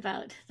we talk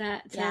about.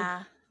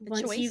 That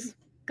once you've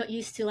got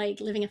used to like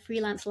living a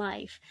freelance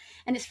life.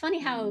 And it's funny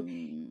how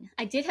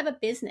I did have a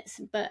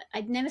business, but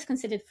I'd never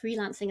considered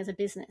freelancing as a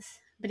business.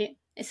 But it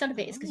sort of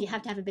is, because you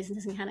have to have a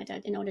business in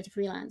Canada in order to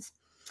freelance.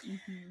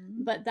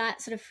 But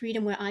that sort of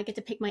freedom where I get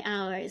to pick my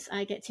hours,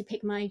 I get to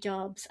pick my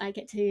jobs, I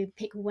get to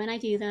pick when I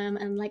do them,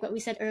 and like what we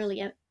said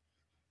earlier,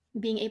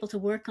 being able to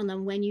work on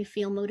them when you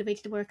feel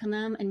motivated to work on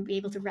them, and be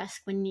able to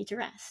rest when you need to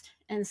rest.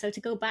 And so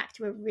to go back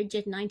to a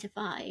rigid 9 to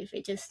 5,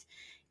 it just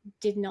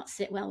did not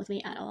sit well with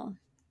me at all.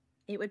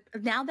 It would,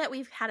 now that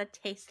we've had a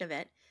taste of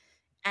it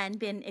and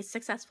been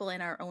successful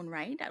in our own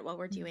right at what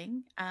we're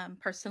doing,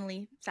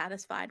 personally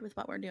satisfied with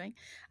what we're doing,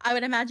 I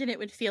would imagine it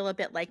would feel a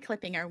bit like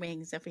clipping our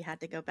wings if we had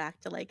to go back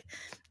to like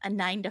a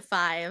 9 to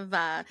 5,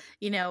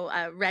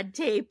 red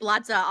tape,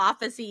 lots of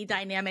office-y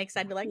dynamics.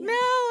 I'd be like, no,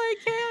 I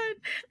can't.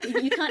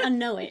 You can't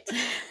unknow it.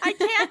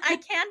 I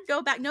can't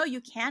go back. No,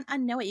 you can't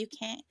unknow it. You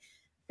can't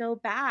go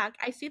back.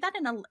 I see that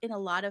in a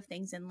lot of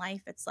things in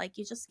life. It's like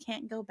you just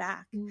can't go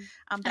back.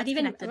 I'd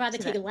even rather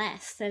take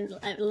less than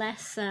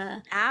less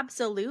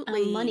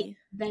absolutely money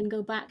than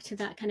go back to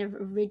that kind of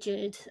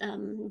rigid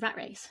rat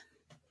race.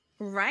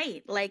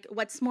 Right. Like,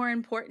 what's more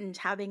important,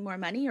 having more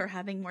money or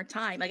having more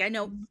time? Like, I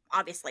know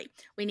obviously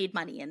we need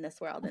money in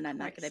this world, and I'm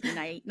not going to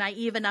be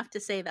naive enough to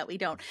say that we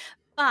don't,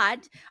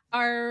 but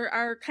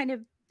our kind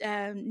of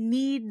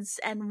needs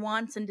and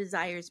wants and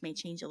desires may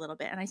change a little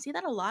bit. And I see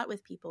that a lot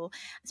with people,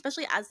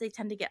 especially as they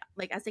tend to get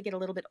as they get a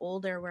little bit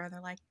older, where they're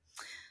like,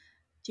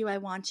 do I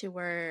want to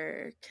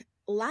work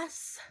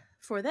less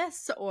for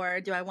this,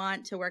 or do I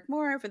want to work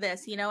more for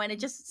this? And it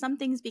just, some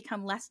things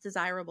become less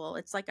desirable.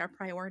 It's like our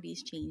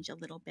priorities change a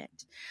little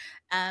bit.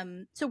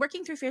 So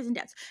working through fears and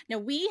doubts. Now,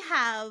 we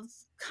have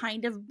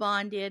kind of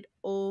bonded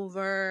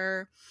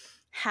over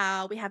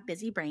how we have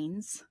busy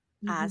brains,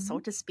 so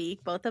to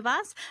speak, both of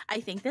us.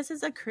 I think this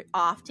is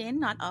often,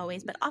 not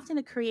always, but often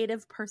a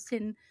creative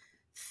person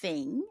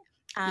thing,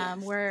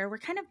 where we're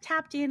kind of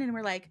tapped in and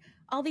we're like,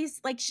 all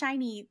these like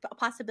shiny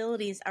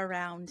possibilities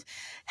around.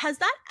 Has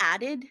that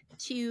added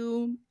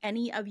to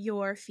any of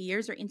your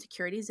fears or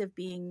insecurities of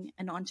being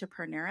an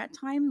entrepreneur at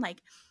time?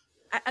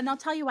 And I'll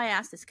tell you why I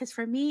asked this, because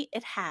for me,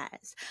 it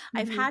has.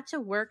 I've had to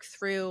work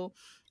through,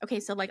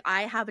 so like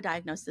I have a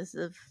diagnosis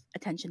of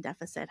attention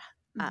deficit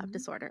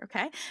disorder.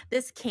 Okay.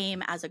 This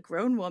came as a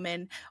grown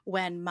woman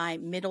when my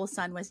middle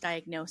son was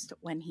diagnosed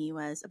when he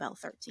was about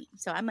 13.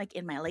 So I'm like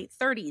in my late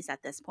 30s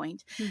at this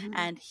point,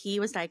 and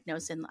he was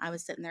diagnosed, and I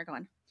was sitting there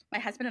going, my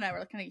husband and I were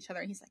looking at each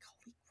other, and he's like,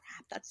 holy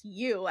crap, that's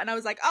you. And I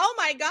was like, oh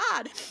my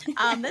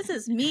God, this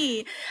is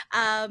me.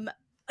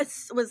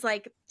 It was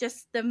like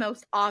just the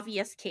most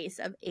obvious case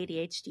of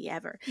ADHD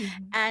ever.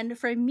 And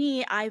for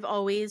me, I've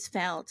always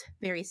felt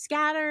very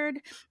scattered,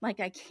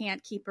 like I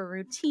can't keep a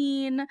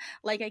routine,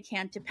 like I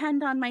can't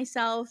depend on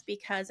myself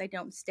because I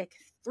don't stick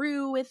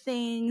through with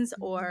things,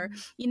 or,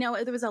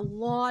 there was a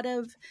lot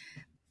of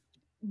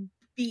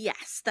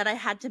Yes, that I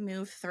had to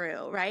move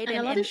through, right? And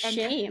a lot of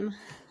shame.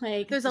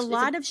 Like There's a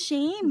lot of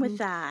shame with Mhm.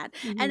 that.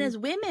 And Mhm. as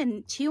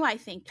women too, I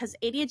think, because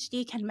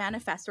ADHD can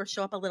manifest or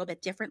show up a little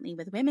bit differently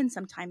with women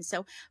sometimes.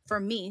 So for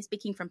me,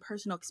 speaking from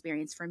personal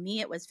experience, for me,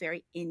 it was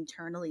very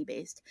internally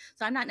based.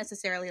 So I'm not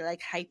necessarily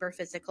like hyper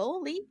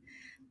physically,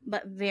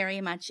 but very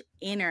much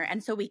inner.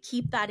 And so we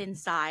keep that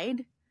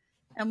inside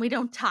and we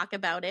don't talk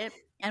about it.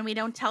 And we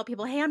don't tell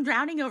people, hey, I'm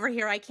drowning over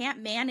here. I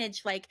can't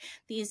manage like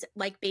these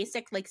like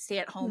basic like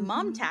stay-at-home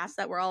mom Mhm. tasks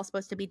that we're all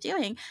supposed to be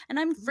doing. And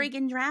I'm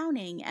friggin'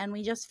 drowning. And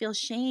we just feel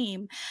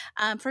shame.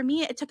 For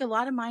me, it took a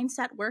lot of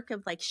mindset work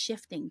of like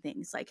shifting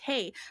things. Like,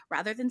 hey,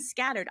 rather than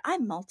scattered,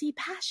 I'm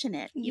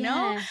multi-passionate, you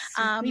know? Yes,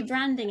 Um,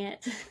 rebranding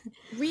it.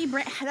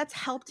 rebrand that's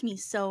helped me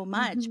so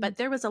much, Mhm. but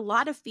there was a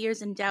lot of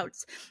fears and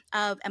doubts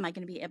of, am I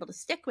going to be able to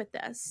stick with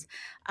this?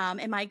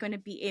 Am I going to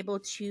be able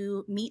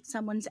to meet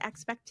someone's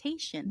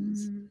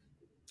expectations? Mm.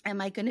 Am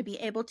I going to be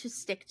able to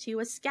stick to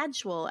a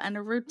schedule and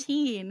a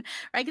routine,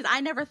 right? Because I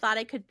never thought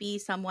I could be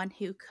someone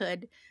who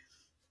could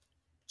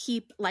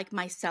keep like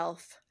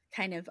myself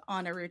kind of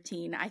on a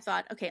routine. I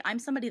thought, okay, I'm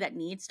somebody that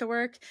needs to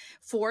work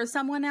for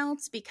someone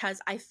else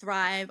because I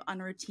thrive on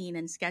routine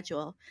and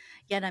schedule,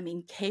 yet I'm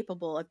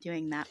incapable of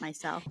doing that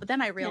myself. But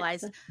then I Yes.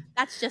 realized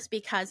that's just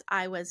because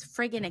I was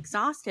friggin'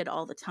 exhausted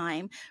all the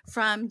time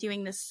from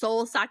doing this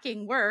soul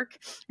sucking work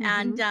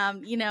and,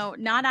 Mhm. you know,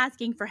 not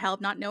asking for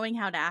help, not knowing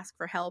how to ask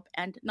for help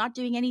and not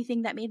doing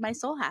anything that made my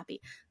soul happy.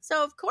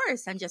 So of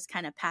course I'm just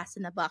kind of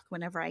passing the buck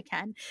whenever I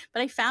can.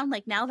 But I found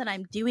like now that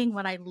I'm doing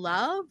what I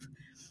love,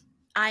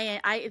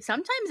 I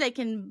sometimes I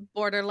can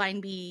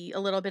borderline be a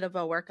little bit of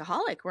a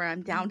workaholic where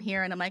I'm down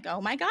here and I'm like,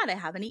 oh my God, I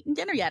haven't eaten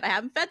dinner yet. I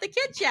haven't fed the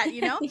kids yet,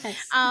 you know?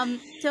 Yes.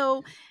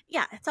 So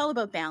yeah, it's all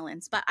about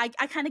balance. But I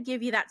kind of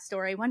give you that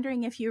story,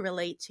 wondering if you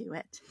relate to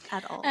it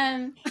at all.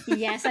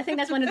 Yes, I think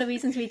that's one of the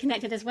reasons we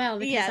connected as well,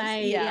 because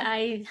Yes, yeah.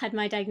 I had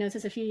my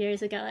diagnosis a few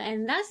years ago,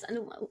 and that's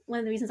one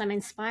of the reasons I'm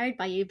inspired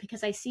by you,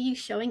 because I see you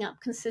showing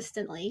up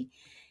consistently,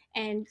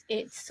 and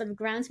it sort of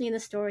grounds me in the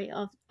story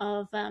of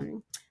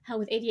how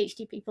with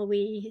ADHD people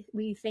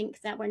we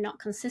think that we're not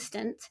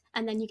consistent,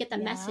 and then you get the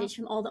Yeah. message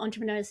from all the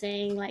entrepreneurs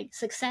saying like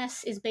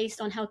success is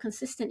based on how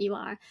consistent you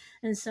are,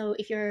 and so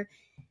if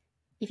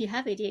you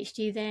have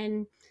ADHD,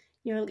 then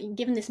you're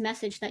given this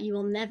message that you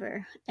will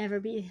never ever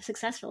be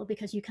successful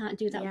because you can't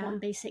do that Yeah. one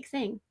basic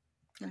thing.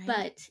 Right.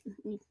 But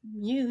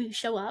you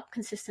show up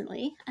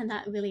consistently, and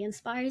that really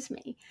inspires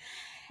me.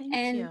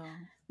 Thank you.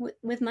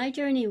 With my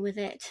journey with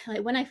it,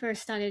 like when I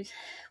first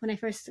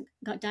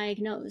got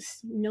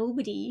diagnosed,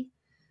 nobody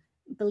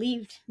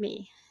believed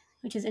me,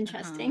 which is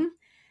interesting.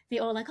 They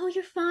all like, oh,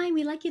 you're fine,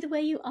 we like you the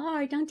way you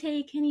are, don't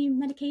take any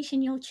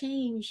medication, you'll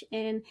change.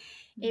 And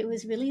it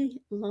was really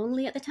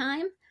lonely at the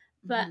time.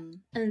 But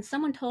and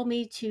someone told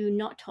me to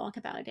not talk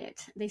about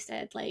it. They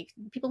said, like,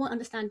 people won't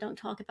understand, don't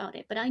talk about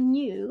it. But I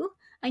knew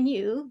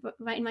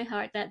right in my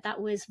heart that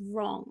that was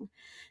wrong.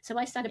 So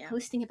I started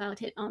posting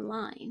about it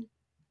online.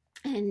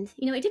 And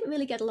it didn't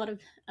really get a lot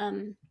of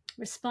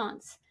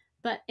response,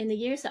 but in the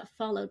years that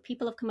followed,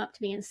 people have come up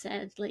to me and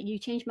said, like, you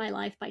changed my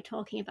life by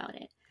talking about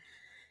it.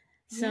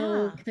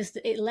 So because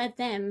it led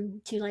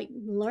them to like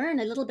learn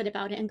a little bit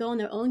about it and go on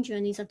their own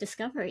journeys of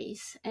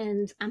discoveries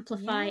and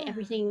amplify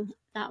everything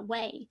that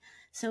way.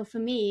 So for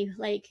me,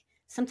 like,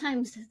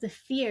 sometimes the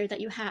fear that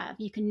you have,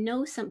 you can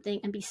know something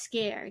and be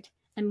scared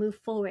and move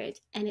forward,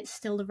 and it's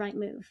still the right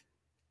move.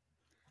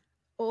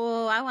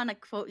 Oh, I want to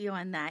quote you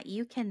on that.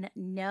 You can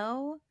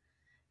know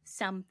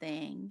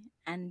something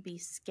and be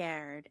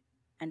scared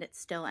and it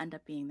still end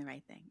up being the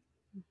right thing.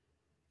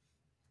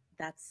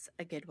 That's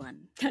a good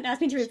one. Don't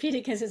ask me to repeat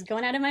it because it's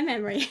going out of my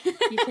memory.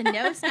 You can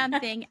know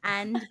something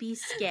and be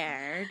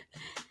scared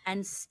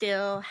and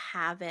still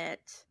have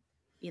it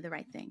be the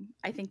right thing.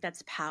 I think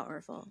that's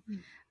powerful.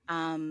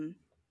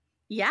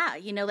 Yeah,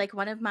 like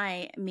one of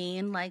my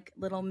main like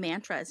little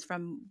mantras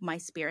from my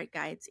spirit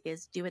guides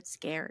is do it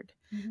scared.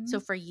 So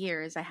for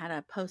years I had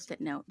a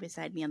post-it note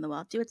beside me on the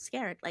wall, do it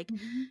scared. Like,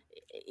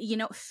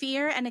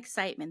 fear and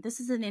excitement. This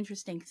is an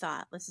interesting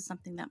thought. This is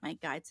something that my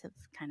guides have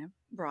kind of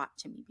brought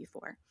to me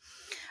before.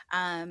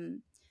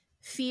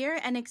 Fear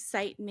and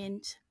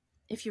excitement,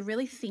 if you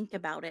really think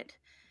about it,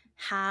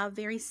 have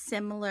very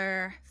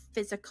similar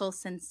physical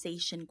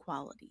sensation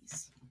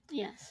qualities.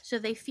 Yes. So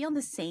they feel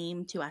the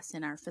same to us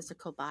in our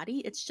physical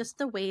body. It's just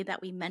the way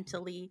that we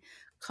mentally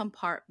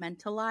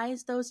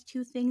compartmentalize those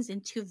two things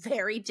in two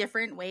very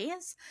different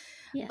ways.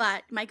 Yes.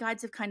 But my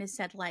guides have kind of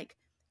said, like,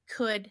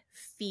 could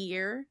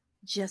fear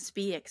just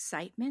be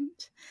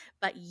excitement,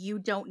 but you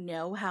don't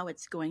know how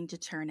it's going to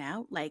turn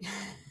out? Like,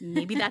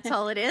 maybe that's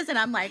all it is. And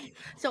I'm like,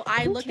 so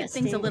I look at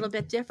things a little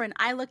bit different.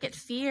 I look at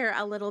fear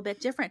a little bit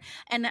different.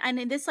 And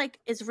this like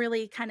is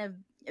really kind of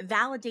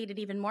validated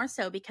even more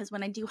so because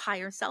when I do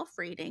higher self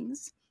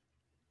readings,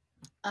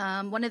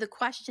 one of the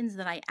questions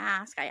that I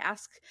ask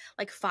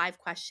like 5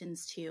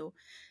 questions to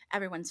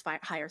everyone's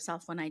higher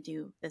self when I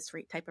do this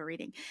type of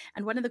reading.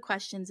 And one of the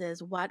questions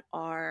is, what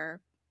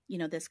are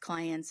this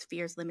client's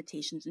fears,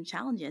 limitations, and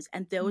challenges.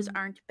 And those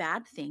aren't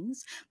bad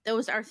things.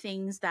 Those are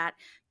things that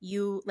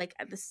you like,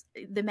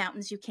 the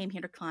mountains you came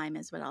here to climb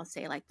is what I'll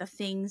say, like the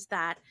things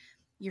that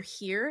you're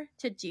here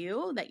to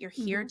do, that you're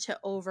here to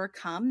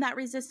overcome that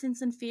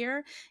resistance and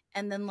fear.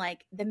 And then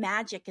like the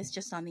magic is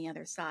just on the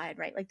other side,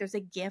 right? Like there's a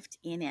gift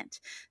in it.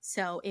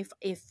 So if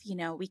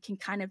we can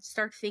kind of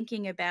start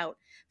thinking about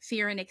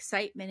fear and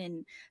excitement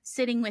and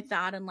sitting with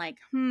that and like,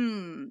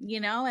 am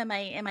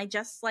I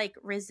just like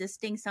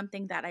resisting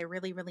something that I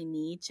really, really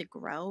need to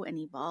grow and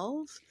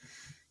evolve?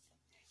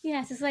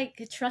 Yes, it's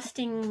like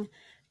trusting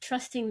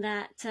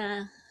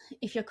that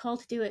if you're called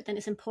to do it, then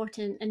it's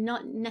important, and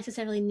not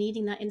necessarily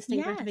needing that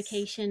instant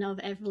gratification of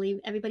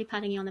everybody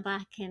patting you on the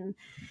back, and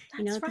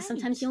because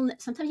sometimes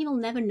you'll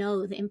never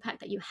know the impact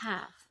that you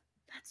have.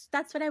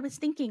 That's what I was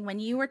thinking when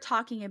you were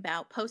talking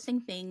about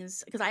posting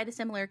things, because I had a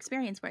similar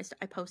experience where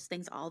I post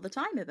things all the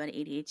time about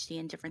ADHD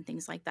and different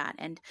things like that,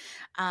 and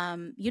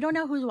you don't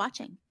know who's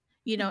watching,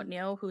 you don't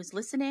know who's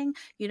listening,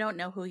 you don't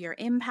know who you're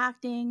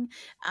impacting.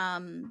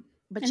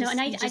 But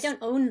I don't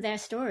own their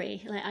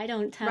story. Like I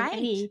don't have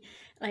any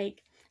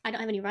I don't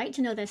have any right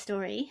to know their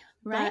story,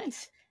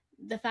 but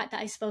the fact that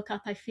I spoke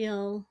up, I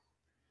feel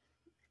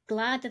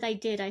glad that I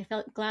did. I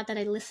felt glad that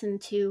I listened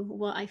to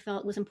what I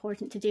felt was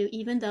important to do,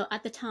 even though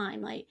at the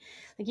time, like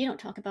you don't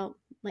talk about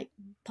like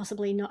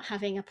possibly not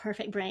having a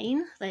perfect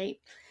brain. Like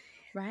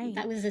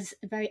that was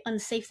a very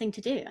unsafe thing to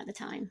do at the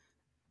time.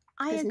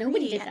 Because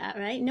nobody did that,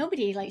 right?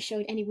 Nobody like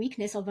showed any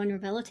weakness or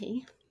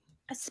vulnerability.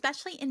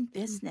 Especially in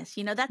business,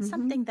 that's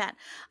something that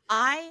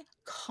I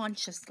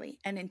consciously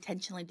and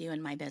intentionally do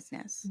in my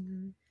business.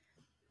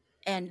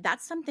 And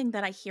that's something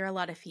that I hear a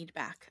lot of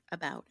feedback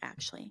about,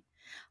 actually.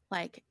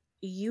 Like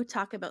you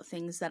talk about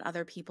things that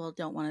other people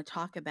don't want to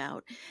talk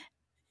about.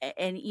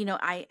 And,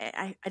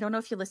 I don't know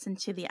if you listened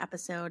to the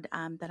episode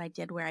that I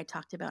did where I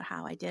talked about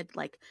how I did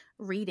like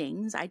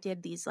readings. I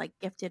did these like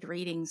gifted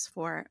readings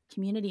for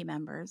community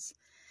members.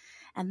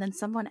 And then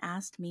someone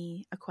asked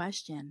me a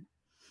question.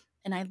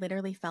 And I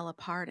literally fell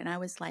apart and I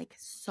was like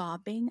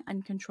sobbing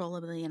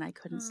uncontrollably and I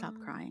couldn't stop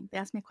crying. They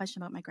asked me a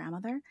question about my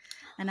grandmother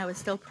and I was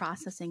still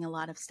processing a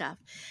lot of stuff.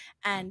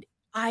 And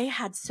I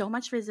had so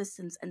much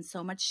resistance and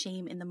so much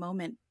shame in the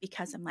moment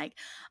because I'm like,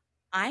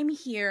 I'm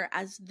here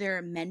as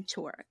their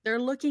mentor.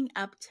 They're looking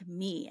up to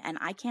me and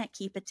I can't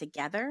keep it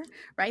together,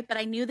 right? But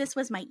I knew this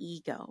was my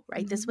ego,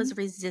 right? This was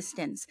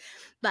resistance.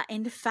 But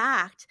in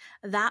fact,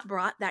 that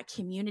brought that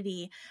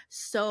community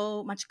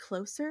so much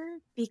closer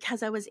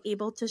because I was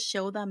able to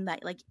show them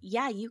that like,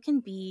 yeah, you can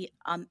be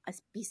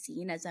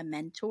seen as a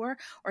mentor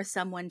or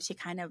someone to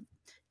kind of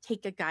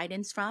take a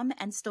guidance from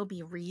and still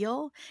be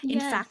real.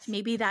 In fact,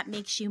 maybe that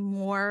makes you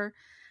more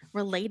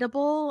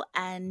relatable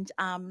and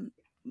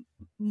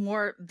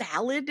more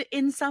valid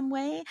in some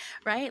way,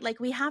 right? Like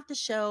we have to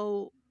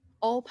show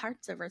all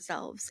parts of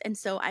ourselves. And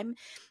so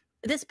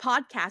this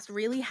podcast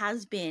really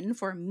has been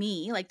for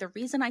me, like the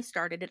reason I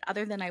started it,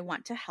 other than I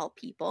want to help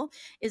people,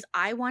 is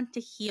I want to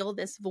heal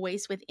this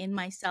voice within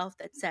myself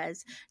that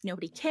says,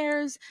 nobody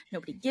cares,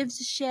 nobody gives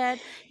a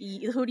shit.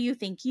 Who do you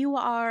think you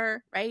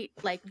are, right?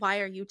 Like, why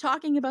are you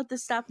talking about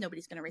this stuff?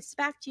 Nobody's going to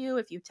respect you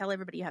if you tell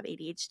everybody you have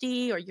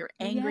ADHD or you're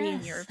angry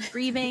and you're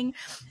grieving.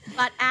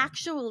 But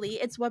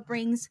actually, it's what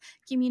brings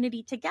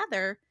community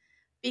together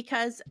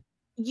because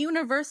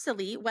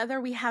universally, whether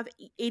we have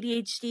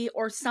ADHD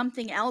or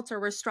something else, or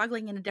we're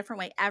struggling in a different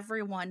way,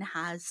 everyone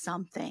has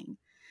something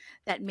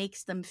that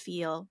makes them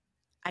feel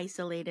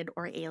isolated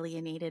or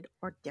alienated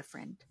or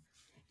different.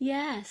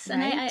 Yes.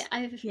 Right?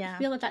 And I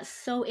feel that that's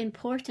so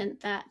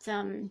important that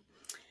the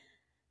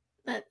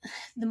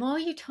more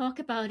you talk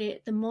about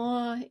it, the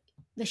more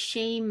the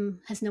shame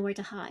has nowhere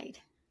to hide.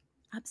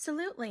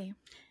 Absolutely.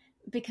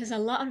 Because a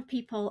lot of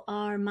people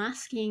are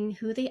masking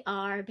who they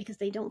are because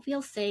they don't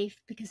feel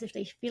safe, because if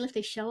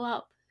they show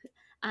up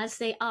as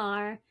they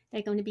are,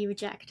 they're going to be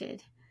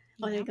rejected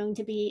or they're going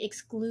to be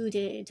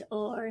excluded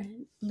or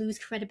lose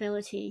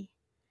credibility.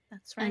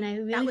 That's right. And I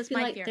really that was feel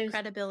my like fear, there's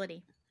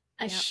credibility.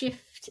 A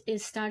shift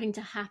is starting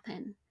to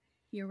happen.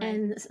 You're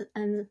right.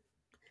 And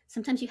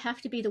sometimes you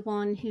have to be the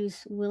one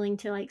who's willing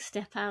to like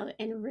step out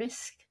and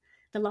risk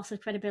the loss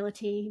of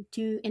credibility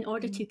in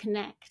order to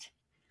connect.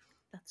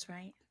 That's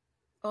right.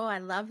 Oh, I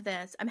love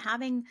this. I'm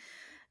having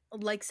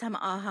like some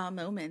aha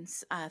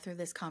moments through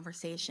this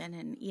conversation.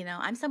 And,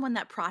 I'm someone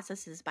that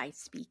processes by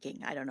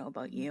speaking. I don't know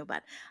about you,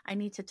 but I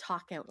need to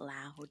talk out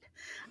loud.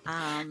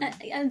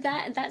 And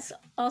that's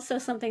also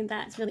something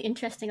that's really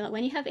interesting. Like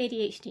when you have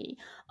ADHD,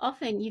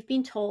 often you've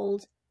been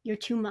told you're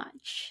too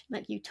much,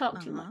 like you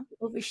talk too much,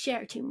 you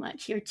overshare too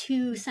much, you're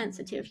too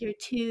sensitive, you're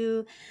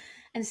too...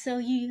 And so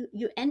you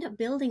end up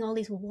building all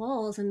these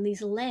walls and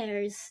these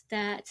layers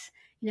that,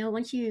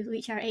 once you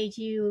reach our age,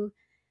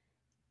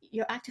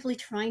 you're actively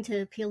trying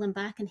to peel them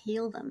back and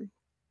heal them.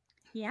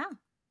 Yeah.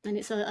 And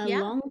it's a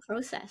long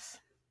process.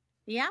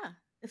 Yeah.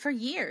 For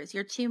years,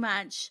 you're too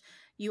much,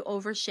 you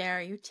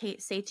overshare, you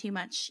say too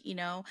much,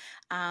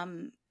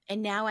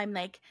 And now I'm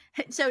like,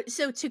 so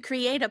to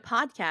create a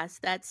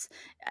podcast that's,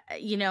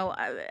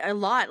 a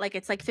lot, like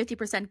it's like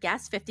 50%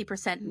 guest,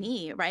 50%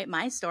 me, right?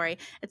 My story.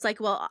 It's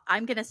like, well,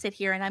 I'm going to sit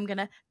here and I'm going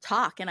to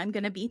talk and I'm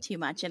going to be too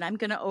much and I'm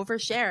going to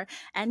overshare.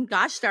 And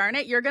gosh darn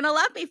it, you're going to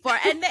love me for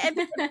it. And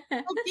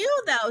people do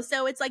though.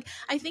 So it's like,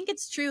 I think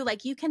it's true.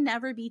 Like you can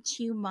never be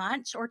too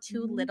much or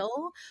too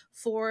little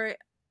for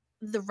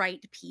the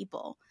right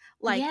people.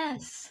 Like,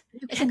 yes,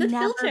 you it's a can good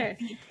never filter.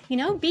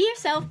 be. Be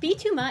yourself, be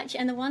too much,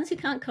 and the ones who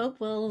can't cope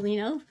will,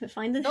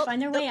 find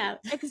their way out.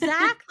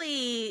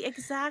 Exactly.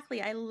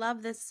 I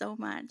love this so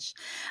much.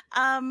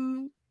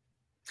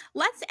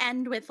 Let's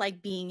end with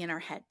like being in our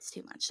heads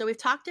too much. So we've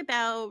talked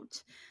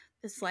about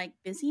this like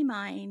busy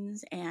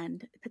minds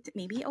and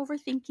maybe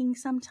overthinking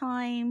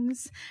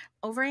sometimes,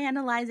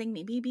 overanalyzing,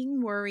 maybe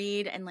being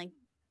worried and like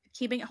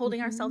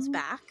holding ourselves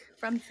back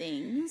from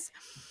things.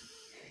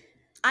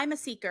 I'm a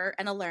seeker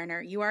and a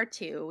learner. You are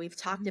too. We've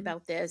talked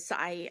about this.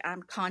 I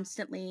am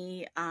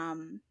constantly,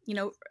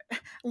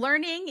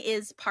 learning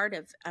is part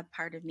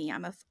of me.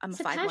 I'm a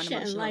 5/1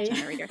 emotional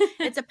generator.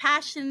 It's a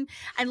passion.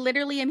 I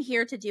literally am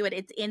here to do it.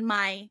 It's in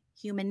my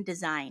human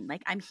design.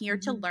 Like I'm here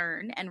to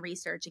learn and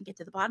research and get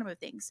to the bottom of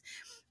things.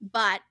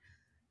 But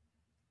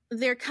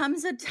there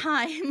comes a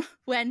time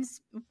when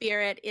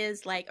spirit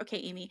is like, okay,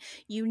 Amy,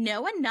 you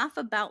know enough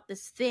about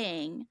this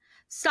thing.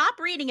 Stop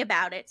reading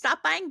about it.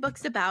 Stop buying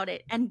books about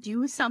it and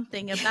do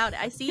something about it.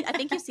 I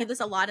think you see this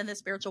a lot in the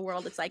spiritual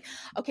world. It's like,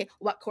 okay,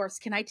 what course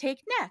can I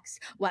take next?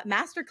 What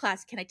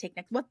masterclass can I take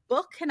next? What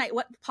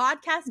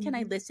podcast can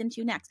I listen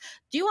to next?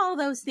 Do all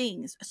those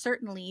things,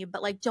 certainly,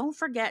 but like, don't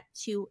forget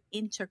to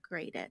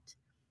integrate it.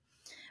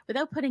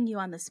 Without putting you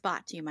on the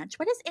spot too much,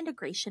 what does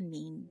integration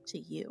mean to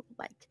you?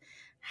 Like,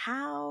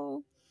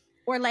 how,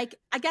 or like,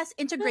 I guess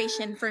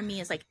integration for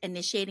me is like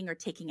initiating or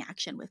taking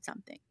action with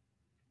something.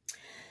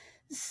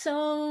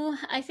 So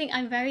I think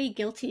I'm very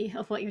guilty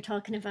of what you're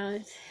talking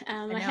about.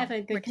 I have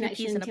a good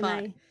connection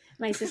to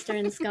my sister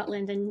in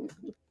Scotland, and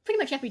pretty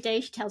much every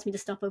day she tells me to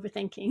stop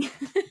overthinking.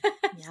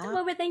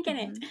 Stop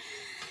overthinking it.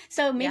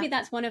 So maybe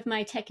that's one of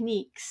my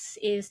techniques,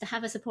 is to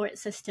have a support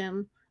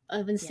system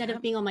of, instead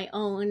of being on my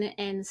own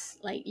and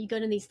like you go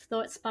into these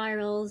thought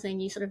spirals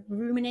and you sort of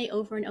ruminate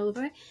over and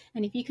over.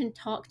 And if you can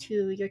talk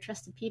to your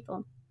trusted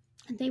people,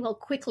 they will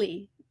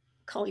quickly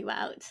call you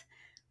out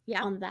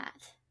on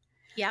that.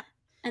 Yep.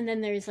 And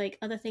then there's like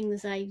other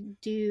things I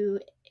do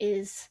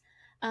is,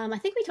 I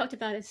think we talked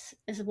about it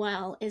as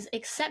well, is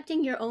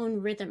accepting your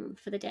own rhythm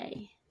for the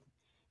day.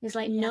 Is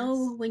like,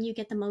 know when you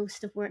get the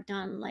most of work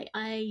done. Like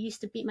I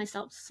used to beat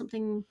myself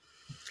something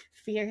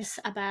fierce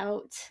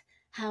about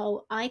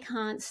how I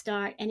can't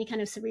start any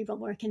kind of cerebral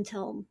work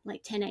until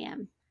like 10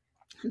 a.m.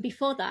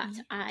 Before that,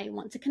 I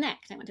want to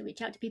connect. I want to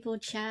reach out to people,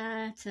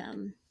 chat,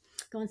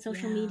 go on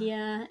social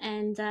media.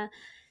 And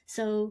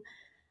so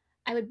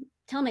I would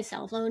tell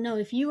myself, oh no,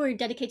 if you were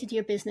dedicated to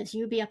your business,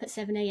 you would be up at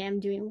 7 a.m.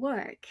 doing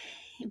work.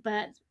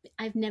 But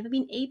I've never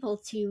been able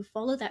to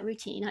follow that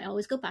routine. I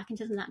always go back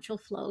into the natural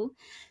flow.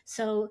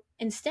 So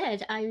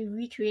instead, I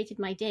recreated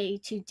my day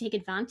to take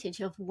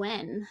advantage of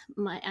when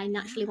I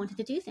naturally wanted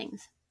to do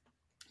things.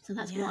 So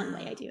that's one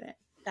way I do it.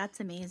 That's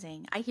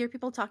amazing. I hear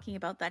people talking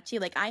about that too.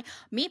 Like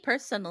me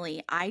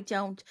personally, I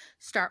don't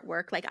start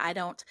work. Like I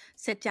don't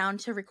sit down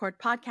to record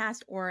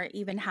podcast or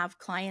even have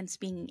clients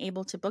being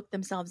able to book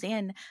themselves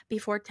in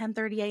before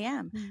 10:30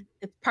 a.m.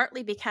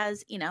 Partly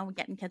because,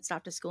 getting kids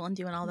off to school and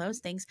doing all those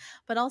things,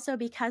 but also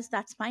because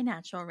that's my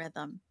natural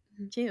rhythm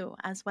too,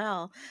 as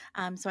well.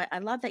 So I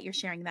love that you're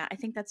sharing that. I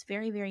think that's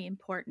very, very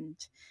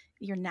important.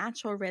 Your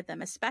natural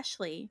rhythm,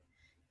 especially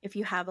if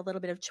you have a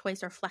little bit of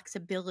choice or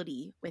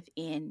flexibility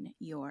within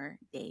your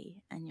day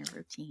and your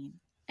routine.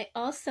 I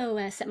also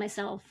set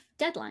myself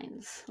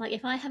deadlines. Like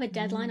if I have a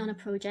deadline on a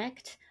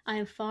project, I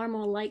am far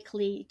more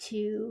likely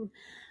to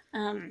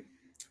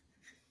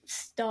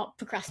stop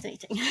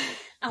procrastinating.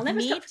 I'll never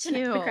stop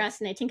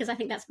procrastinating because I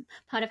think that's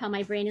part of how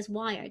my brain is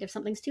wired. If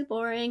something's too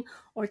boring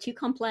or too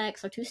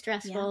complex or too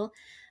stressful,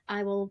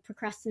 I will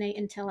procrastinate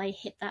until I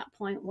hit that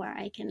point where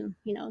I can,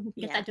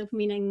 get that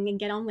dopamine and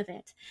get on with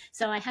it.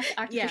 So I have to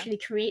artificially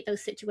create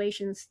those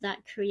situations that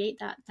create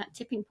that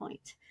tipping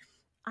point.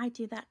 I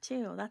do that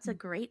too. That's a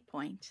great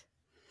point.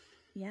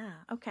 Yeah.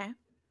 Okay.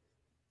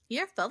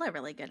 You're full of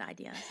really good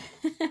ideas.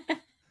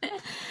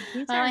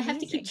 I have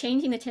to keep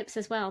changing the tips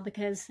as well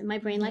because my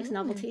brain likes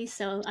novelty.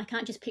 So I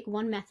can't just pick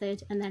one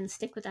method and then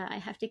stick with that. I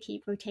have to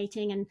keep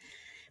rotating and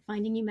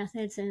finding new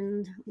methods,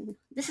 and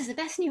this is the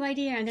best new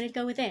idea. I'm going to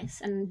go with this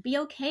and be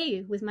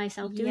okay with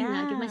myself doing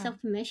that. Give myself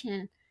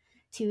permission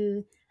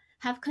to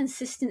have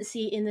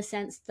consistency in the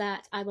sense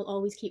that I will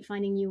always keep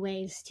finding new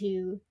ways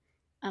to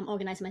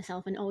organize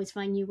myself and always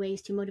find new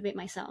ways to motivate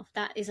myself.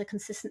 That is a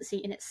consistency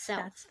in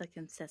itself. That's the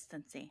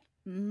consistency.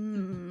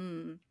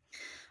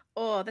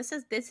 Oh, this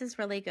is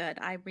really good.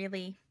 I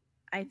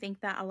think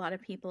that a lot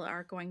of people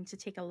are going to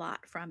take a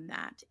lot from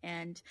that.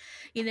 And,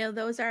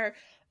 those are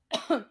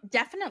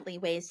definitely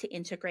ways to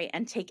integrate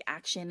and take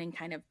action and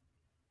kind of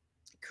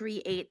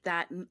create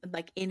that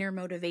like inner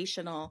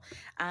motivational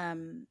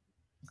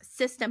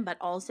system, but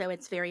also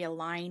it's very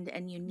aligned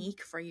and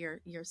unique for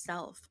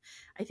yourself.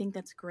 I think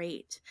that's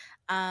great.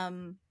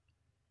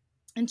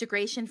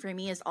 Integration for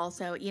me is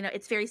also,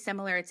 it's very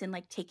similar. It's in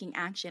like taking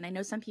action. I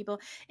know some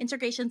people,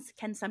 integrations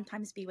can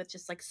sometimes be with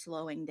just like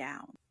slowing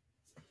down.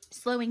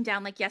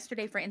 Like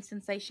yesterday, for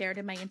instance, I shared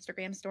in my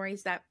Instagram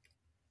stories that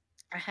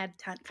I had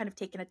kind of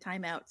taken a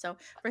time out. So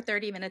for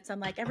 30 minutes, I'm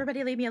like,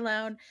 everybody leave me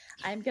alone.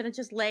 I'm going to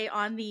just lay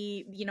on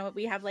the,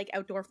 we have like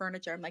outdoor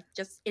furniture. I'm like,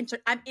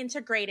 I'm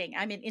integrating.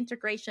 I'm in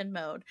integration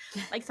mode.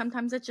 Like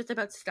sometimes it's just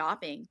about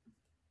stopping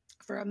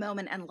for a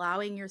moment and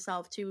allowing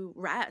yourself to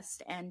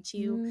rest and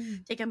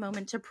to take a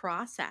moment to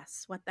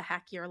process what the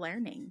heck you're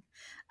learning.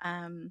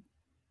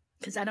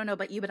 Because I don't know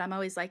about you, but I'm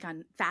always like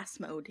on fast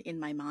mode in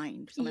my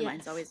mind. So my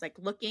mind's always like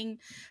looking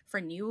for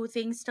new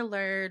things to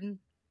learn.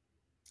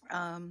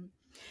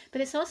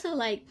 But it's also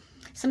like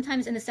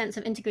sometimes in the sense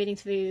of integrating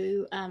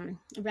through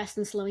rest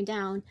and slowing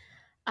down,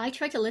 I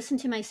try to listen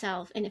to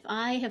myself. And if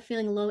I have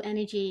feeling low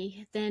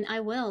energy, then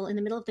I will, in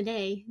the middle of the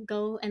day,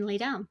 go and lay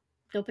down.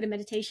 Go put a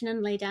meditation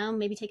and lay down,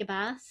 maybe take a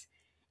bath.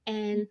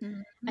 And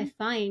I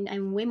find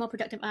I'm way more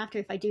productive after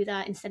if I do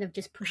that instead of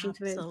just pushing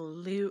through.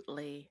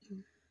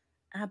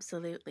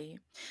 Absolutely.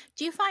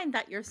 Do you find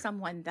that you're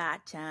someone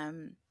that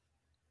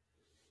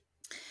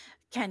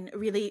can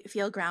really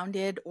feel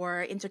grounded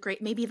or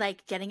integrate? Maybe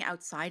like getting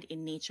outside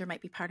in nature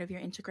might be part of your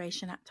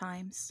integration at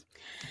times.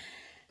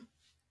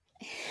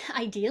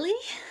 Ideally.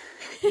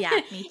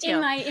 Yeah, me too. in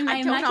my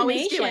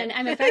imagination,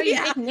 I'm a very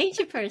big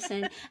nature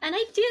person, and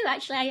I do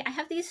actually. I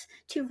have these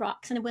 2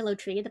 rocks and a willow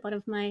tree at the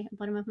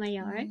bottom of my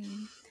yard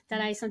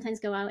that I sometimes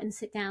go out and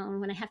sit down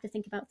when I have to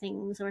think about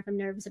things, or if I'm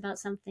nervous about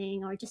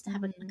something, or just to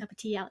have a cup of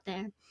tea out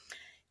there.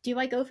 Do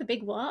I go for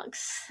big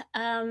walks?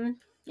 In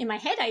my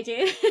head, I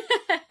do.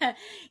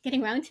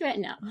 Getting around to it,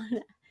 no.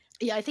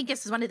 Yeah, I think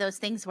this is one of those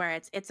things where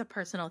it's a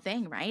personal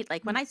thing, right?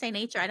 Like when I say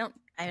nature, I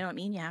don't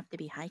mean you have to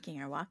be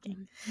hiking or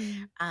walking.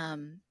 I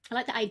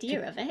like the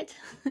idea of it.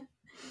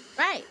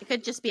 Right. It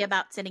could just be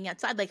about sitting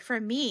outside. Like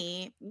for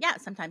me, yeah,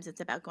 sometimes it's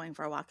about going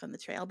for a walk on the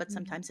trail, but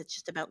sometimes it's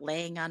just about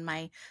laying on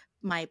my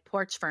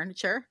porch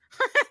furniture,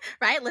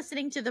 right?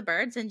 Listening to the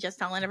birds and just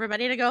telling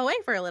everybody to go away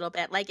for a little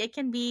bit. Like it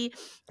can be,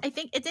 I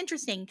think it's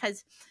interesting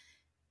because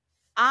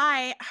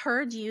I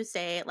heard you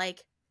say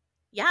like,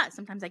 yeah,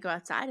 sometimes I go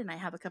outside and I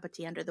have a cup of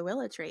tea under the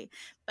willow tree,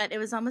 but it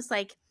was almost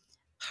like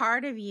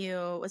part of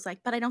you was like,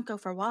 but I don't go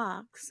for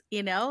walks,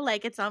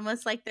 like it's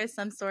almost like there's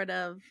some sort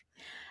of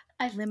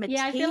limitation.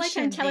 Yeah, I feel like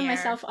I'm telling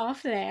myself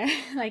off there.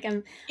 Like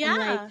I'm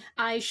like,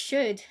 I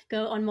should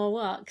go on more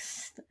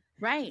walks.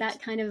 Right. That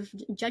kind of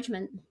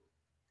judgment.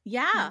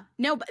 Yeah.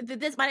 No, but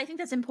I think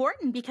that's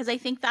important because I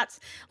think that's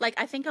like,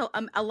 I think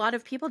a lot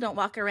of people don't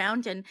walk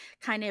around and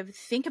kind of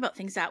think about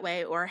things that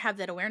way or have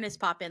that awareness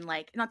pop in.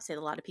 Like, not to say that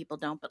a lot of people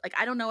don't, but like,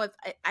 I don't know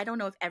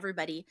if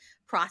everybody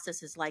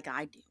processes like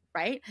I do.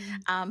 Right.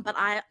 But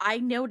I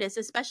notice,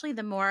 especially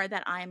the more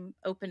that I'm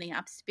opening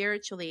up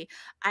spiritually,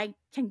 I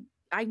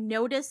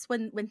notice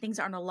when things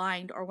aren't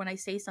aligned or when I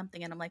say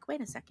something and I'm like, wait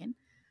a second,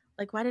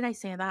 like, why did I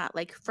say that?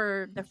 Like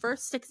for the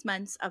first 6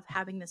 months of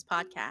having this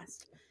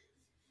podcast,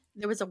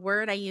 there was a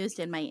word I used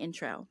in my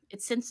intro.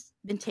 It's since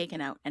been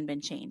taken out and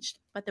been changed,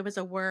 but there was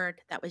a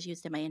word that was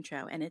used in my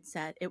intro and it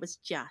said, it was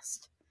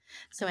just.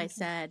 So I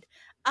said,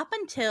 up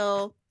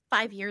until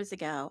 5 years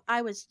ago,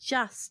 I was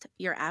just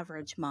your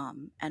average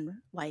mom and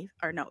wife,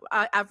 or no,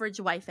 average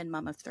wife and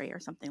mom of 3 or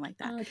something like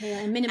that.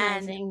 Okay, a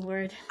minimizing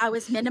word. I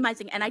was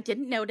minimizing and I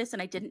didn't notice.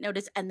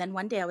 And then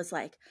one day I was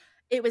like,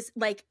 it was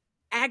like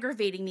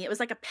aggravating me. It was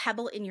like a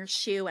pebble in your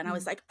shoe. And I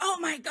was like, oh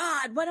my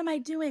God, what am I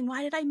doing?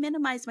 Why did I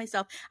minimize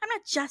myself? I'm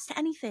not just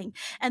anything.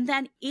 And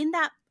then in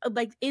that,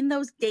 like in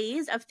those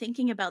days of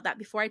thinking about that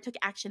before I took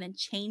action and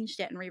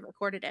changed it and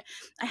re-recorded it,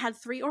 I had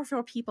 3 or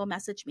 4 people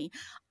message me.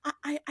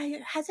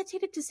 I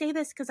hesitated to say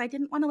this because I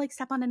didn't want to like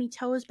step on any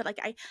toes, but like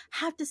I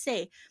have to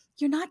say,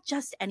 you're not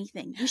just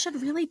anything. You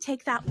should really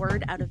take that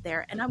word out of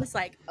there. And I was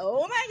like,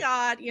 oh my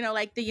God,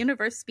 like the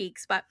universe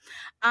speaks. But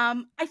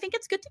I think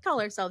it's good to call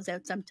ourselves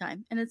out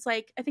sometime. And it's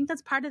like, I think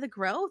that's part of the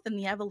growth and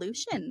the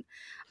evolution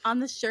on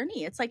this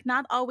journey. It's like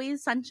not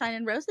always sunshine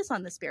and roses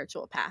on the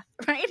spiritual path,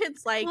 right?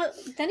 It's like, well,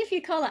 then if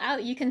you call it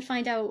out, you can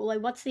find out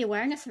like what's the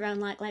awareness around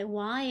like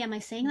why am I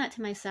saying that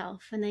to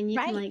myself? And then you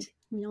can like,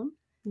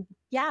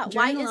 yeah,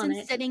 why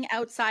isn't sitting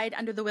outside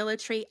under the willow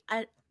tree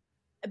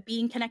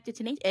being connected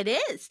to nature? It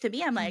is to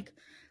me. I'm like,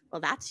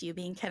 well, that's you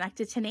being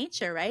connected to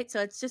nature, right? So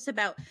it's just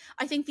about,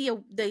 I think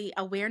the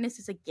awareness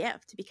is a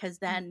gift because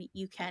then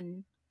you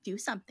can do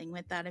something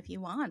with that if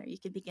you want, or you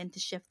can begin to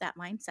shift that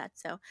mindset.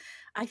 So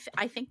I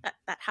think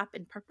that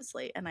happened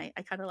purposely, and I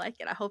kind of like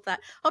it. I hope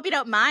you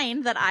don't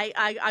mind that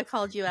I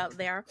called you out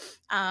there.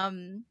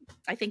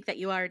 I think that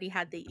you already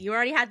had the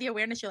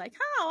awareness. You're like,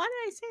 oh, why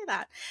did I say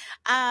that?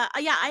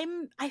 Yeah,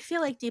 I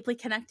feel like deeply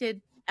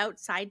connected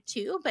outside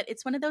too, but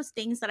it's one of those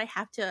things that I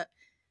have to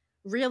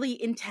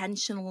really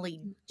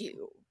intentionally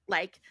do.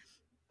 Like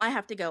I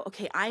have to go,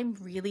 okay, I'm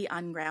really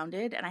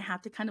ungrounded, and I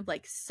have to kind of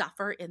like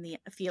suffer in the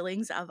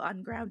feelings of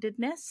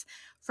ungroundedness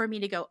for me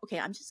to go, okay,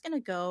 I'm just going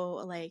to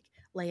go like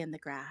lay in the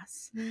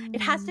grass.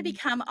 It has to Mm.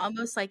 become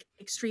almost like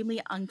extremely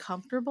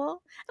uncomfortable.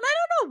 And I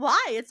don't know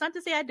why. It's not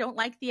to say I don't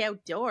like the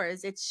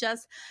outdoors. It's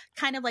just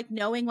kind of like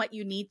knowing what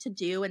you need to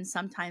do and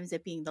sometimes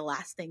it being the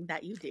last thing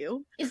that you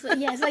do. It's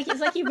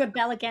like you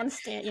rebel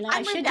against it. You know, I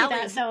I'm should do that,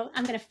 rebelling. so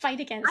I'm going to fight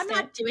against I'm it.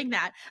 not doing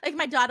that. Like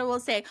my daughter will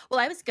say, well,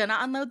 I was going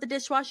to unload the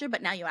dishwasher,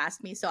 but now you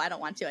asked me, so I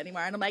don't want to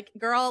anymore. And I'm like,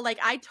 girl, like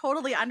I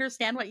totally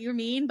understand what you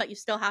mean, but you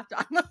still have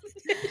to unload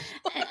the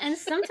dishwasher. And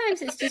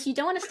sometimes it's just you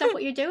don't want to stop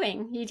what you're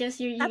doing. That's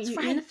You're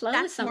in right. the flow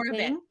with That's more of it.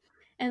 something.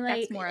 And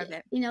That's like, more of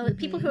it. you know,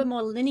 people who are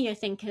more linear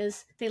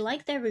thinkers, they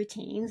like their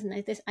routines, and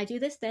I do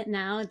this, that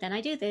now, then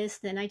I do this,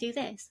 then I do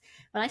this.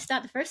 But I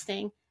start the first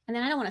thing, and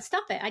then I don't want to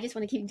stop it. I just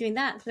want to keep doing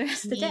that for the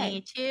rest of the day.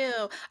 Me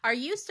too. Are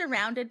you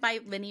surrounded by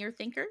linear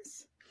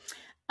thinkers?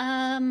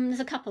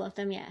 There's a couple of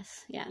them,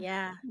 yes. Yeah.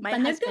 Yeah.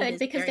 And they're good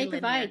because they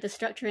provide the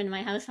structure in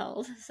my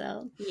household.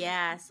 So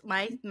yes,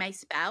 my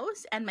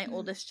spouse and my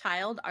oldest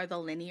child are the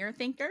linear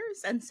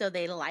thinkers, and so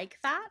they like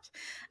that.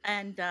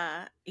 And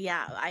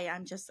yeah,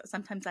 I'm just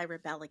sometimes I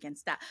rebel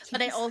against that,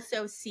 but I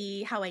also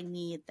see how I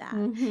need that.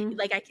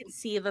 Like I can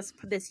see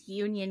this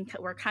union.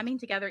 We're coming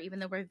together, even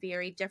though we're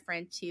very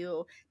different,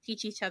 to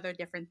teach each other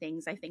different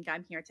things. I think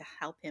I'm here to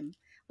help him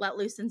let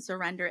loose and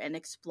surrender and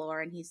explore.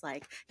 And he's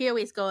like, he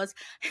always jokes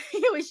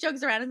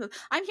around and says,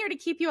 I'm here to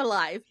keep you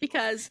alive,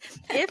 because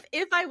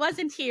if I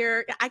wasn't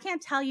here, I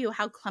can't tell you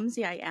how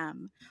clumsy I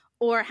am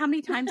or how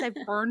many times I've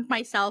burned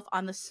myself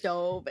on the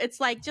stove. It's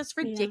like just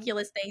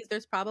ridiculous things.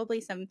 There's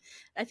probably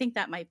I think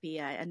that might be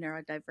a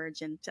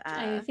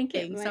neurodivergent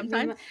thing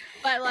sometimes.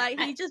 But like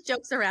he just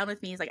jokes around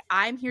with me. He's like,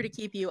 I'm here to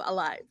keep you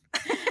alive.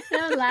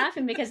 I'm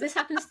laughing because this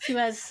happens to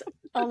us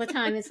all the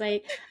time. It's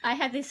like I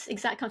had this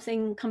exact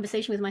same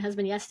conversation with my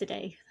husband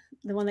yesterday,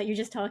 the one that you're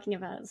just talking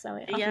about. So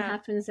it often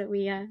happens that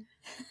we have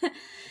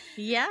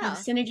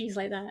synergies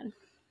like that.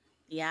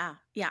 Yeah.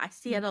 I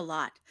see it a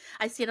lot.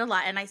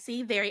 And I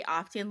see very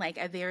often like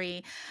a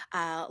very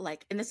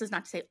like, and this is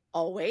not to say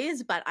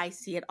always, but I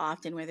see it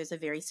often where there's a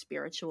very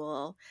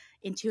spiritual,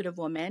 intuitive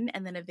woman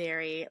and then a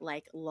very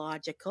like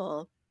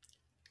logical,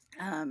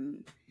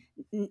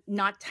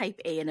 not type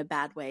A in a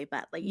bad way,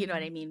 but like, you know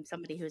what I mean?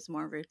 Somebody who's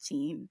more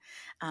routine,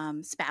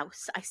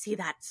 spouse. I see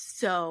that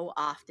so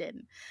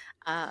often.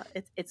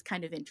 It's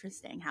kind of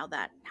interesting how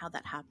that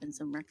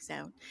happens and works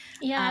out.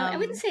 Yeah, I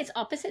wouldn't say it's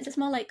opposites. It's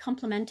more like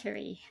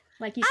complementary.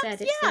 Like you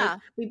said, it's like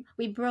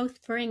we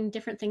both bring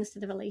different things to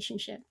the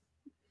relationship.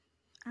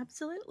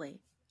 Absolutely.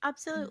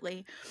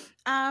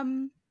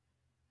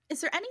 Is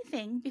there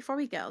anything before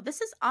we go? This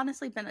has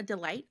honestly been a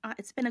delight.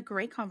 It's been a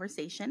great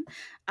conversation.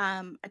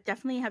 I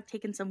definitely have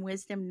taken some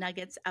wisdom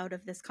nuggets out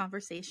of this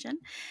conversation.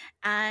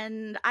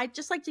 And I'd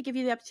just like to give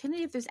you the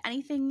opportunity, if there's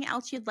anything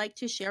else you'd like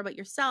to share about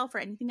yourself or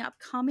anything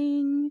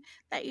upcoming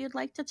that you'd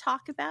like to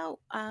talk about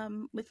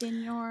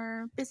within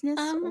your business.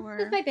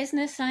 With my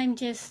business, I'm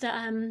just,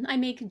 I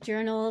make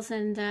journals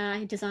and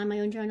I design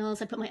my own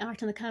journals. I put my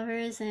art on the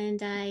covers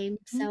and I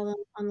sell them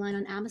online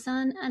on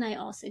Amazon. And I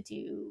also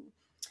do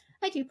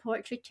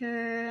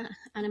portraiture,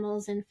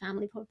 animals and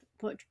family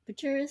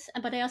portraitures,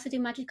 but I also do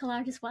magical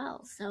art as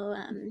well. So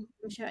I'm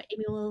sure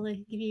Amy will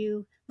give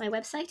you my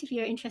website if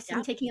you're interested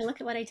in taking a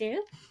look at what I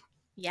do.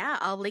 Yeah,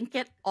 I'll link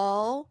it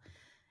all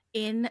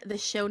in the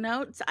show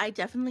notes. I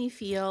definitely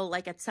feel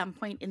like at some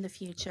point in the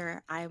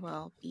future, I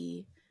will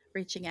be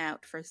reaching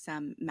out for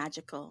some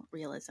magical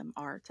realism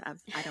art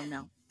of, I don't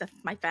know,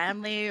 my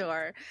family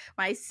or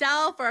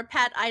myself or a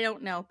pet. I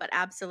don't know, but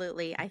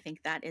absolutely, I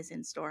think that is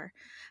in store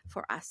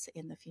for us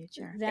in the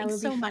future.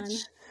 Thanks so much.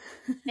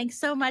 Thanks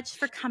so much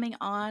for coming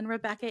on,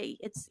 Rebecca.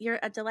 You're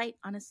a delight,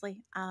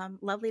 honestly.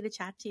 Lovely to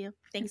chat to you.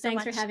 Thanks so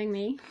much. Thanks for having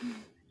me.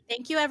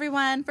 Thank you,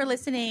 everyone, for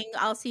listening.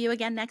 I'll see you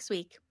again next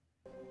week.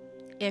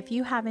 If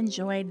you have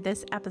enjoyed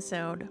this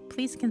episode,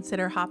 please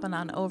consider hopping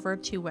on over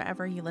to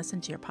wherever you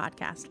listen to your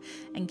podcast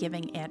and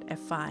giving it a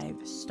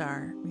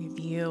 5-star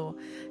review.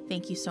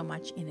 Thank you so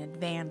much in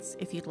advance.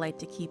 If you'd like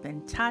to keep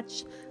in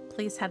touch,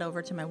 please head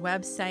over to my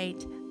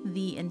website,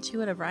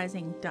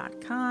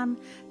 theintuitiverising.com,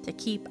 to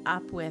keep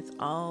up with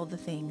all the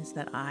things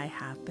that I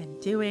have been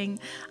doing.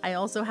 I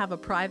also have a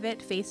private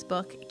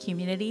Facebook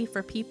community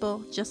for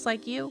people just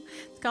like you.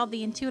 It's called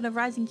the Intuitive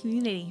Rising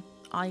Community.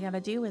 All you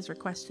gotta do is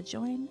request to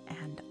join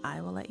and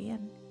I will let you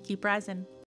in. Keep rising.